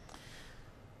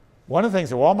 One of the things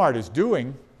that Walmart is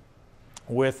doing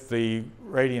with the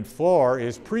radiant floor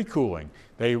is pre-cooling.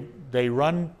 They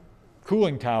run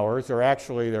cooling towers, or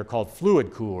actually they're called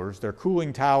fluid coolers. They're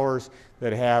cooling towers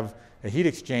that have a heat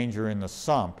exchanger in the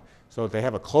sump, so that they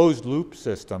have a closed loop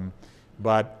system,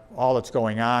 but all that's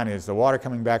going on is the water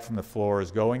coming back from the floor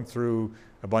is going through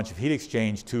a bunch of heat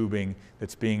exchange tubing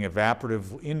that's being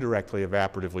indirectly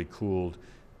evaporatively cooled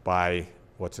by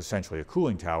what's essentially a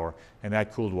cooling tower, and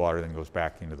that cooled water then goes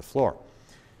back into the floor.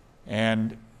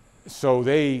 And so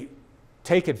they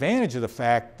take advantage of the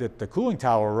fact that the cooling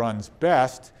tower runs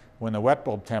best when the wet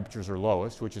bulb temperatures are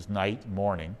lowest, which is night and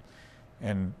morning,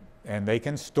 and they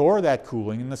can store that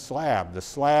cooling in the slab. The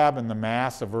slab and the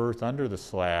mass of earth under the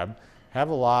slab have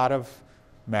a lot of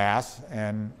mass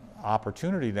and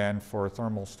opportunity then for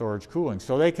thermal storage cooling.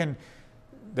 So they can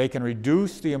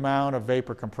reduce the amount of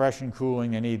vapor compression cooling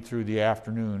they need through the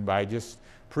afternoon by just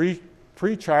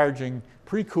pre-charging,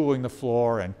 pre-cooling the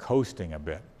floor and coasting a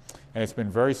bit. And it's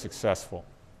been very successful.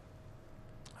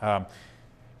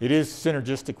 It is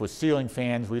synergistic with ceiling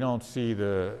fans. We don't see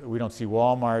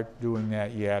Walmart doing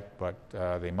that yet, but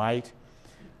they might.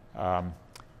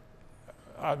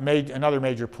 Another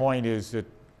major point is that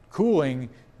cooling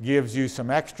gives you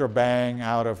some extra bang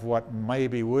out of what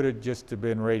maybe would have just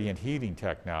been radiant heating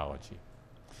technology.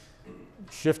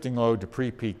 Shifting load to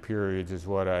pre-peak periods is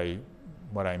what I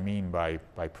mean by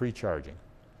pre-charging.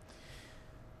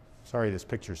 Sorry this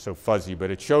picture is so fuzzy,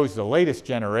 but it shows the latest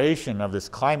generation of this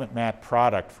Climate Mat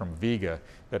product from Viga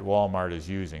that Walmart is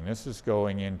using. This is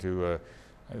going into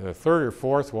the third or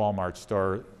fourth Walmart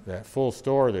store, that full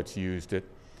store that's used it.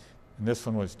 And this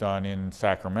one was done in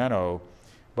Sacramento.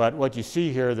 But what you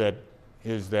see here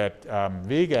is that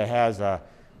Viga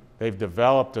they've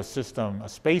developed a system, a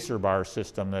spacer bar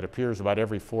system that appears about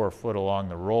every 4 foot along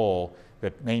the roll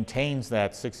that maintains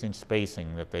that 6-inch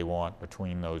spacing that they want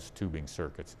between those tubing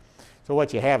circuits. So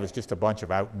what you have is just a bunch of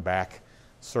out and back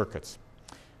circuits.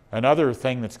 Another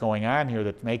thing that's going on here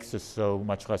that makes this so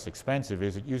much less expensive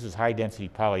is it uses high density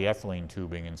polyethylene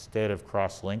tubing instead of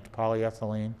cross-linked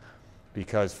polyethylene,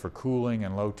 because for cooling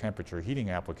and low temperature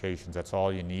heating applications, that's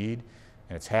all you need,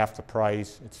 and it's half the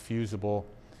price, it's fusible,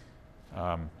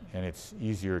 and it's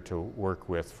easier to work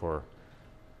with for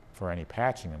any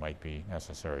patching that might be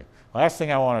necessary. Last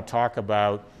thing I want to talk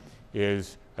about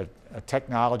is a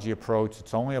technology approach.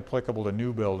 It's only applicable to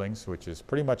new buildings, which is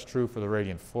pretty much true for the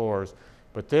radiant floors,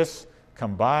 but this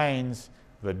combines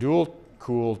the dual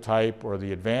cool type or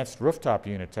the advanced rooftop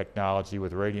unit technology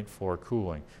with radiant floor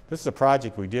cooling. This is a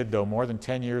project we did, though, more than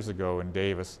 10 years ago in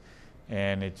Davis,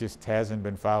 and it just hasn't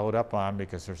been followed up on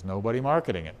because there's nobody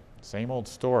marketing it. Same old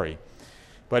story.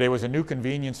 But it was a new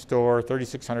convenience store,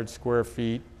 3,600 square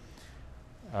feet,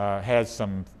 has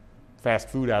some fast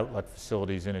food outlet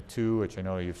facilities in it too, which I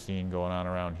know you've seen going on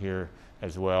around here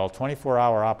as well.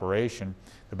 24-hour operation.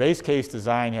 The base case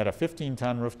design had a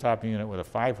 15-ton rooftop unit with a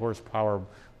 5-horsepower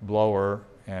blower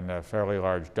and a fairly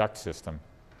large duct system,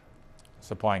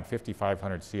 supplying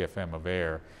 5,500 CFM of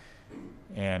air.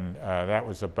 And that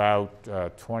was about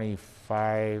about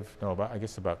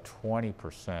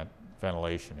 20%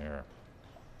 ventilation error.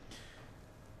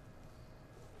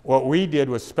 What we did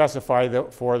was specify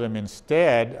for them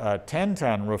instead a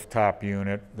 10-ton rooftop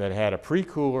unit that had a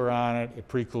pre-cooler on it, it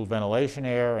pre-cooled ventilation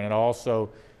air, and it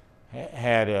also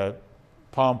had a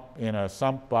pump in a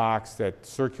sump box that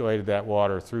circulated that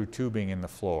water through tubing in the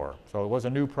floor. So it was a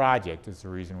new project, is the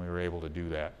reason we were able to do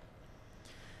that.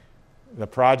 The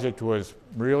project was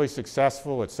really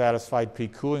successful. It satisfied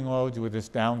peak cooling loads with this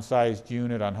downsized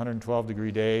unit on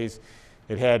 112-degree days.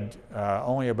 It had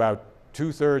only about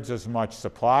 2/3 as much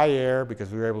supply air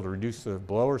because we were able to reduce the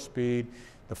blower speed.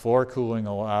 The floor cooling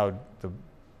allowed the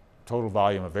total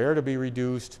volume of air to be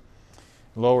reduced,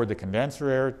 lowered the condenser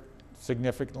air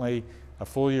significantly. A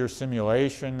full-year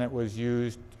simulation that was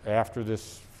used after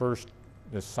this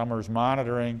summer's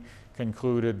monitoring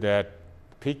concluded that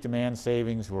peak demand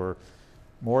savings were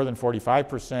more than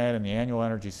 45%, and the annual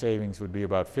energy savings would be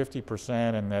about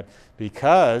 50%, and that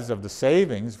because of the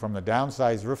savings from the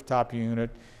downsized rooftop unit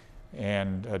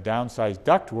and downsized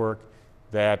ductwork,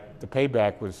 that the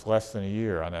payback was less than a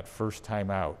year on that first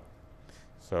time out.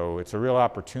 So it's a real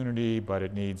opportunity, but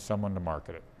it needs someone to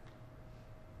market it.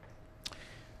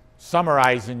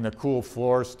 summarizing the cool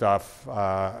floor stuff,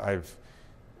 I've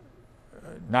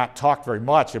not talked very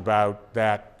much about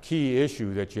that key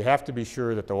issue that you have to be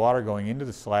sure that the water going into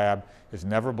the slab is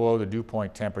never below the dew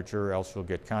point temperature, else you'll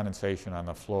get condensation on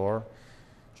the floor.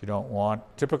 You don't want.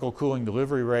 Typical cooling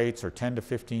delivery rates are 10 to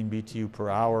 15 BTU per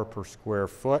hour per square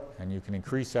foot, and you can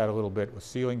increase that a little bit with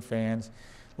ceiling fans.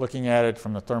 Looking at it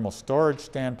from the thermal storage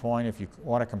standpoint, if you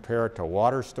want to compare it to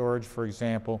water storage, for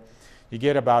example, you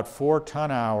get about 4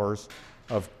 ton-hours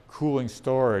of cooling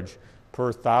storage per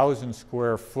 1,000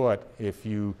 square foot if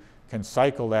you can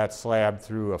cycle that slab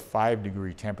through a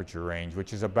 5-degree temperature range,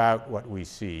 which is about what we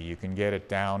see. You can get it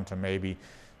down to maybe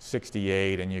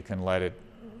 68, and you can let it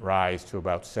rise to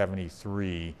about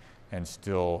 73 and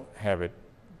still have it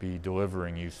be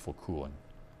delivering useful cooling.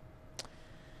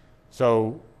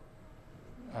 So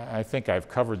I think I've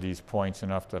covered these points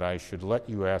enough that I should let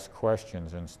you ask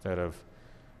questions instead of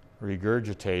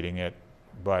regurgitating it.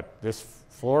 But this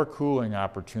floor cooling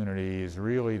opportunity is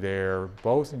really there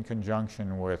both in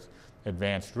conjunction with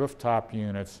advanced rooftop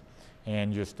units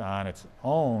and just on its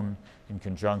own in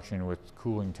conjunction with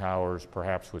cooling towers,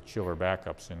 perhaps with chiller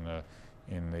backups in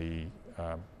the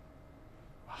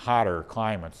hotter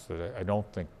climates that I don't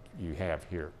think you have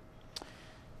here.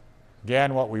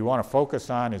 Again, what we want to focus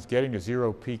on is getting to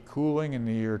zero peak cooling in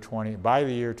the year by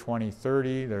the year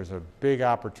 2030. There's a big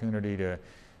opportunity to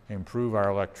improve our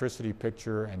electricity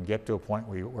picture and get to a point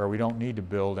where we don't need to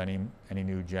build any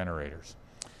new generators.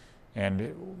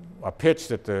 And a pitch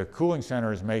that the Cooling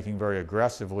Center is making very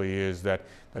aggressively is that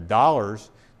the dollars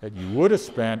that you would have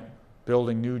spent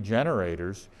building new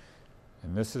generators,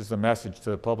 and this is the message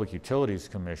to the Public Utilities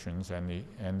Commissions and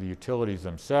the utilities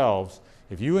themselves,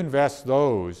 if you invest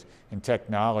those in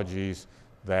technologies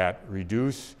that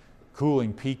reduce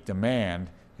cooling peak demand,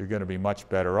 you're going to be much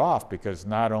better off, because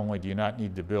not only do you not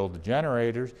need to build the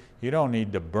generators, you don't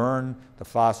need to burn the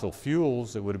fossil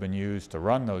fuels that would have been used to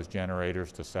run those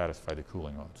generators to satisfy the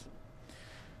cooling loads.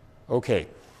 Okay,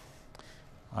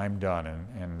 I'm done,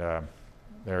 and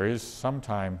there is some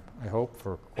time, I hope,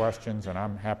 for questions, and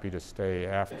I'm happy to stay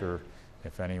after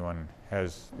if anyone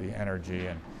has the energy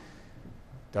and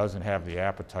doesn't have the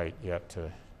appetite yet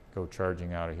to go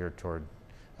charging out of here toward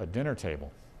a dinner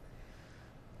table.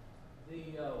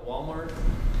 The Walmart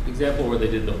example where they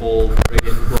did the whole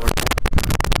radiant floor,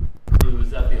 was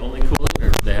that the only cooling, or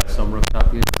did they have some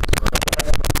rooftop units?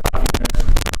 They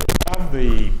have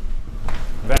the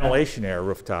ventilation air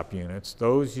rooftop units.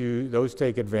 Those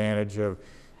take advantage of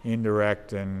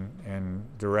indirect and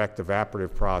direct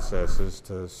evaporative processes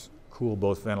to cool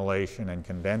both ventilation and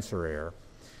condenser air.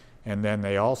 And then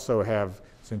they also have,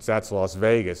 since that's Las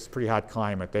Vegas, pretty hot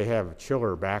climate, they have a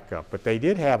chiller backup. But they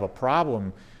did have a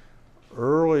problem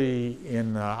early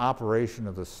in the operation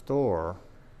of the store,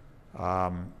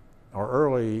 or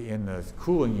early in the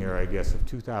cooling year, I guess, of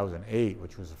 2008,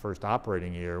 which was the first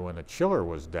operating year when the chiller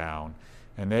was down.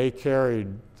 And they carried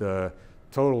the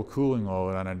total cooling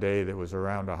load on a day that was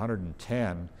around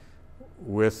 110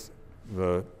 with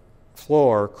the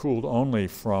floor cooled only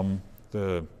from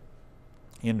the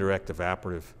indirect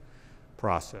evaporative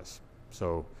process.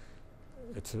 So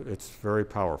it's very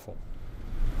powerful.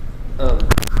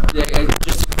 Yeah,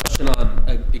 just a question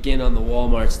on, again, on the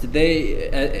Walmarts. Did they,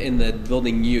 in the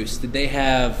building use, did they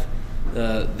have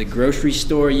the grocery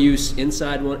store use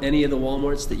inside any of the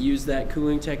Walmarts that use that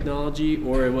cooling technology,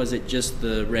 or was it just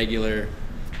the regular,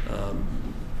 hard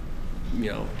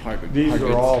These hard are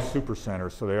goods? all super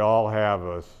centers, so they all have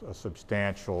a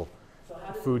substantial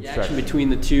food The action section. between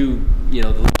the two,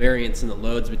 the variance in the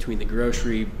loads between the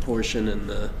grocery portion and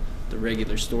the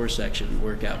regular store section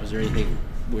work out? Was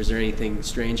there anything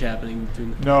strange happening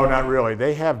between them? No, not really.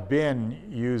 They have been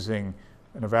using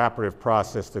an evaporative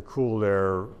process to cool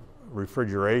their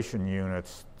refrigeration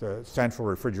units, the central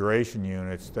refrigeration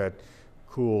units that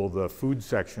cool the food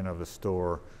section of the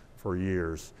store for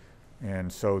years.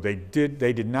 And so they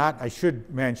did not, I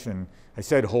should mention, I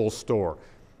said whole store.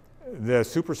 The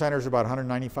supercenter is about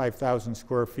 195,000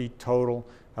 square feet total.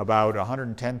 About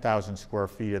 110,000 square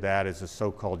feet of that is the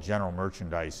so-called general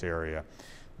merchandise area.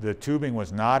 The tubing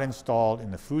was not installed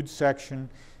in the food section,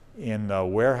 in the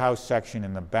warehouse section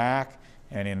in the back,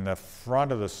 and in the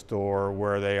front of the store,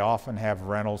 where they often have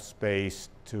rental space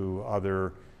to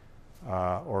other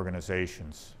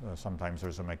organizations. Sometimes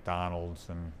there's a McDonald's,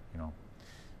 and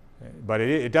but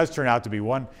it does turn out to be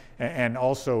one, and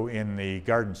also in the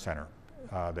garden center,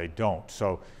 they don't.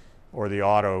 So, or the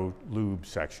auto lube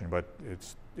section, but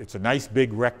it's a nice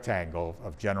big rectangle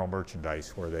of general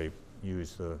merchandise where they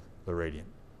use the radiant.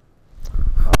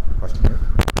 Question here?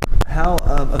 How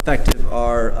effective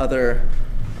are other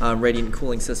radiant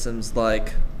cooling systems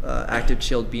like active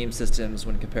chilled beam systems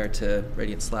when compared to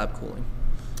radiant slab cooling?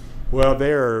 Well,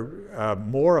 they're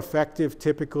more effective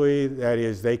typically. That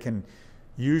is, they can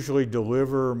usually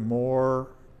deliver more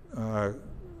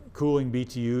cooling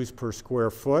BTUs per square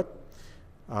foot.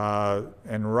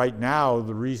 And right now,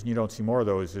 the reason you don't see more of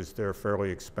those is they're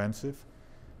fairly expensive.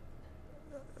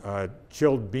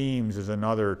 Chilled beams is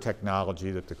another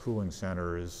technology that the Cooling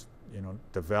Center is,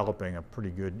 developing a pretty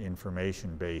good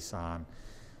information base on,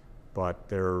 but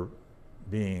they're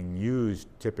being used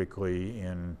typically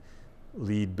in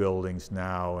LEED buildings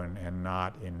now and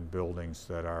not in buildings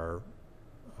that are,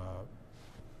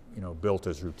 built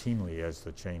as routinely as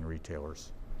the chain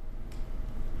retailers.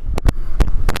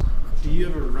 Do you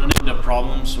ever run into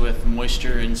problems with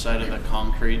moisture inside of the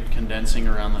concrete condensing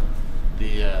around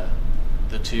the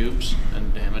tubes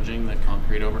and damaging the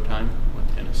concrete over time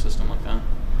in a system like that?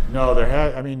 No,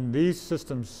 these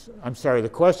systems, I'm sorry, the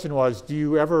question was, do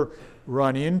you ever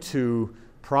run into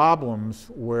problems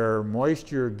where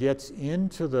moisture gets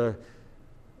into the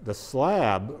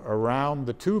slab around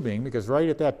the tubing, because right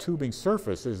at that tubing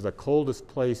surface is the coldest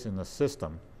place in the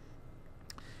system.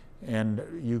 And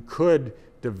you could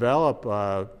develop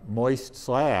a moist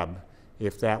slab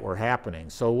if that were happening.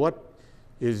 So what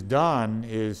is done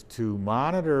is to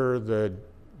monitor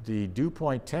the dew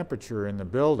point temperature in the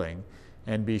building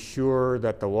and be sure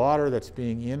that the water that's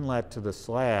being inlet to the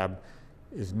slab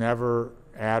is never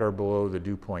at or below the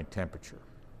dew point temperature.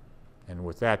 And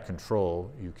with that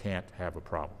control, you can't have a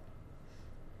problem.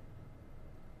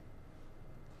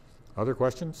 Other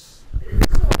questions? So are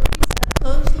these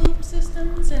closed loop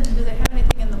systems, and do they have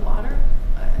anything in the water?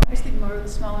 I was thinking more of the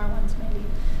smaller ones maybe.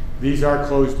 These are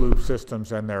closed loop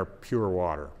systems and they're pure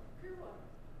water. Pure water.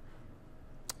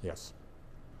 Yes.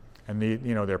 And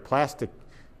they're plastic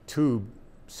tube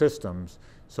systems,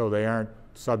 so they aren't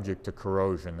subject to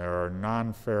corrosion. There are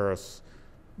non-ferrous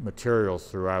materials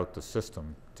throughout the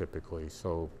system typically.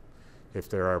 So if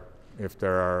there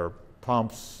are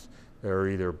pumps, they're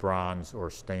either bronze or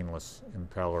stainless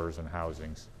impellers and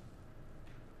housings.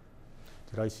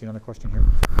 Did I see another question here?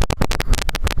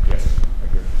 Yes,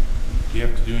 right here. Do you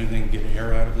have to do anything to get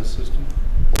air out of the system?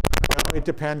 Well, it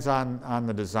depends on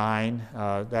the design.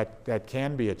 That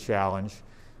can be a challenge.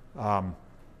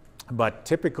 But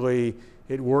typically,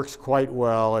 it works quite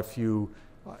well if you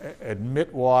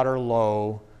admit water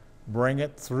low, bring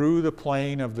it through the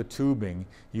plane of the tubing.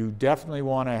 You definitely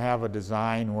want to have a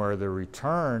design where the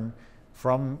return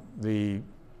from the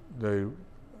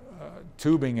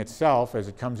tubing itself, as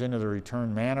it comes into the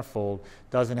return manifold,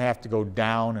 doesn't have to go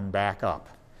down and back up.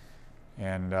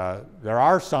 And there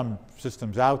are some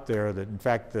systems out there that, in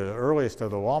fact, the earliest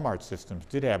of the Walmart systems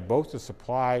did have both the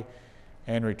supply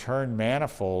and return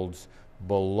manifolds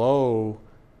below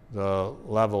the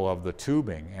level of the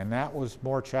tubing, and that was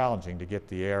more challenging to get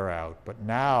the air out. But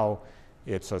now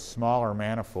it's a smaller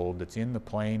manifold that's in the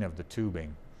plane of the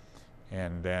tubing,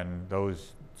 and then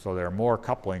so there are more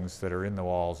couplings that are in the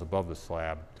walls above the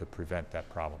slab to prevent that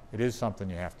problem. It is something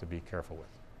you have to be careful with.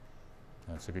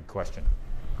 That's a good question.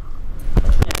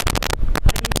 How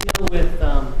do you deal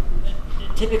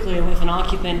with, typically if an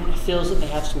occupant feels that they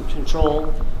have some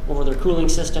control over their cooling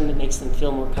system, it makes them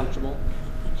feel more comfortable.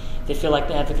 They feel like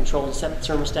they have the control to set the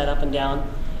thermostat up and down.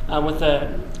 With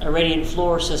a radiant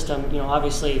floor system,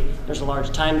 obviously there's a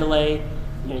large time delay.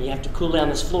 You have to cool down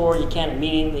this floor. You can't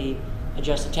immediately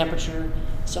adjust the temperature.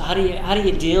 So how do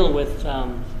you deal with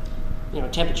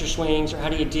temperature swings, or how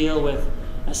do you deal with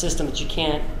a system that you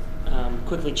can't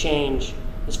quickly change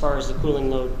as far as the cooling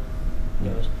load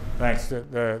goes? Thanks.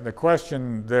 The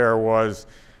question there was,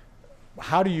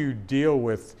 how do you deal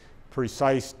with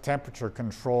precise temperature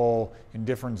control in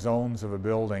different zones of a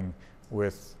building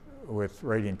with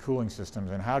radiant cooling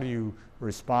systems, and how do you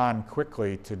respond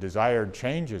quickly to desired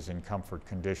changes in comfort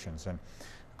conditions? And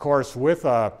of course, with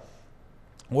a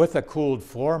cooled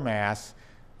floor mass,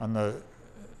 on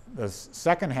the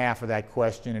second half of that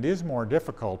question, it is more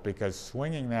difficult because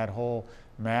swinging that whole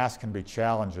mass can be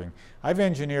challenging. I've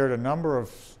engineered a number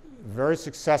of very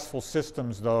successful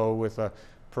systems, though, with a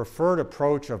preferred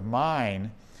approach of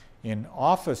mine in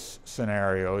office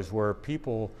scenarios where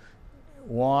people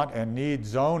want and need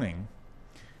zoning,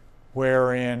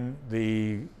 wherein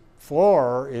the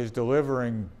floor is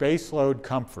delivering baseload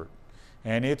comfort,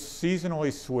 and it's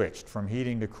seasonally switched from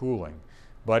heating to cooling,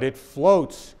 but it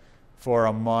floats for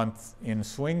a month in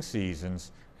swing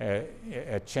seasons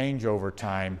at changeover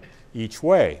time each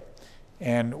way.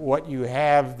 And what you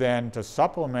have then to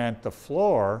supplement the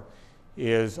floor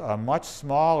is a much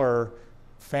smaller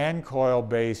fan coil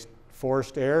based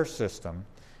forced air system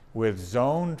with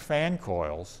zoned fan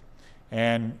coils,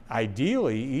 And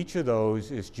ideally, each of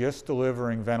those is just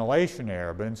delivering ventilation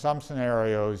air, but in some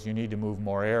scenarios you need to move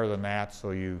more air than that,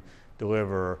 so you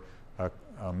deliver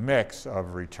a mix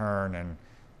of return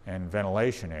and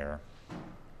ventilation air.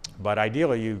 But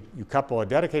ideally, you couple a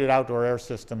dedicated outdoor air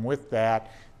system with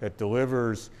that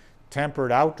delivers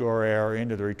tempered outdoor air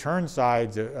into the return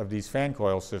sides of these fan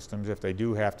coil systems if they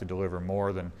do have to deliver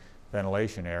more than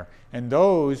ventilation air. And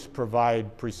those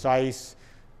provide precise,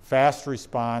 fast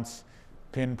response,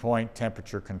 pinpoint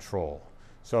temperature control.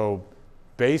 So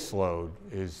base load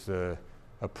is the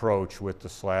approach with the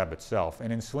slab itself.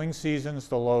 And in swing seasons,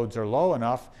 the loads are low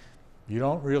enough, you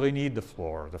don't really need the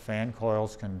floor. The fan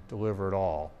coils can deliver it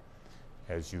all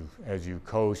as you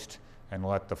coast and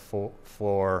let the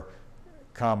floor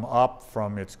come up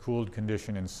from its cooled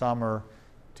condition in summer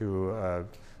to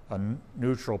a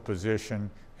neutral position,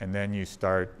 and then you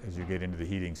start, as you get into the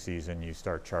heating season, you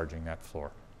start charging that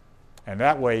floor. And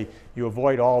that way you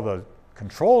avoid all the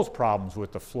controls problems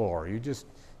with the floor. You just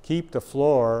keep the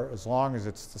floor, as long as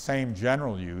it's the same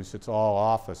general use, it's all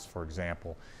office, for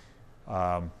example,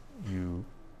 you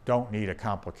don't need a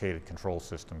complicated control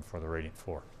system for the radiant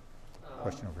floor.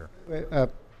 Question over here.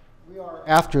 We are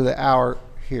after the hour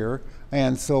here,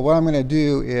 and so what I'm going to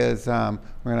do is we're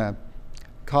going to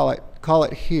call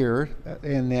it here,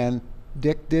 and then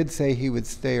Dick did say he would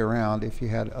stay around if you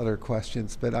had other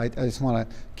questions, but I just want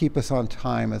to keep us on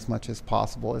time as much as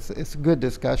possible. It's a good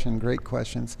discussion, great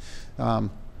questions.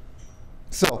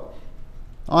 So,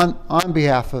 on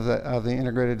behalf of the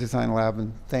Integrated Design Lab,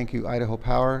 and thank you Idaho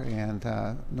Power and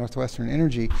Northwestern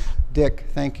Energy, Dick,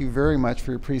 thank you very much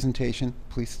for your presentation.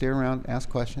 Please stay around, ask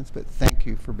questions, but thank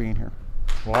you for being here.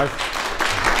 Well,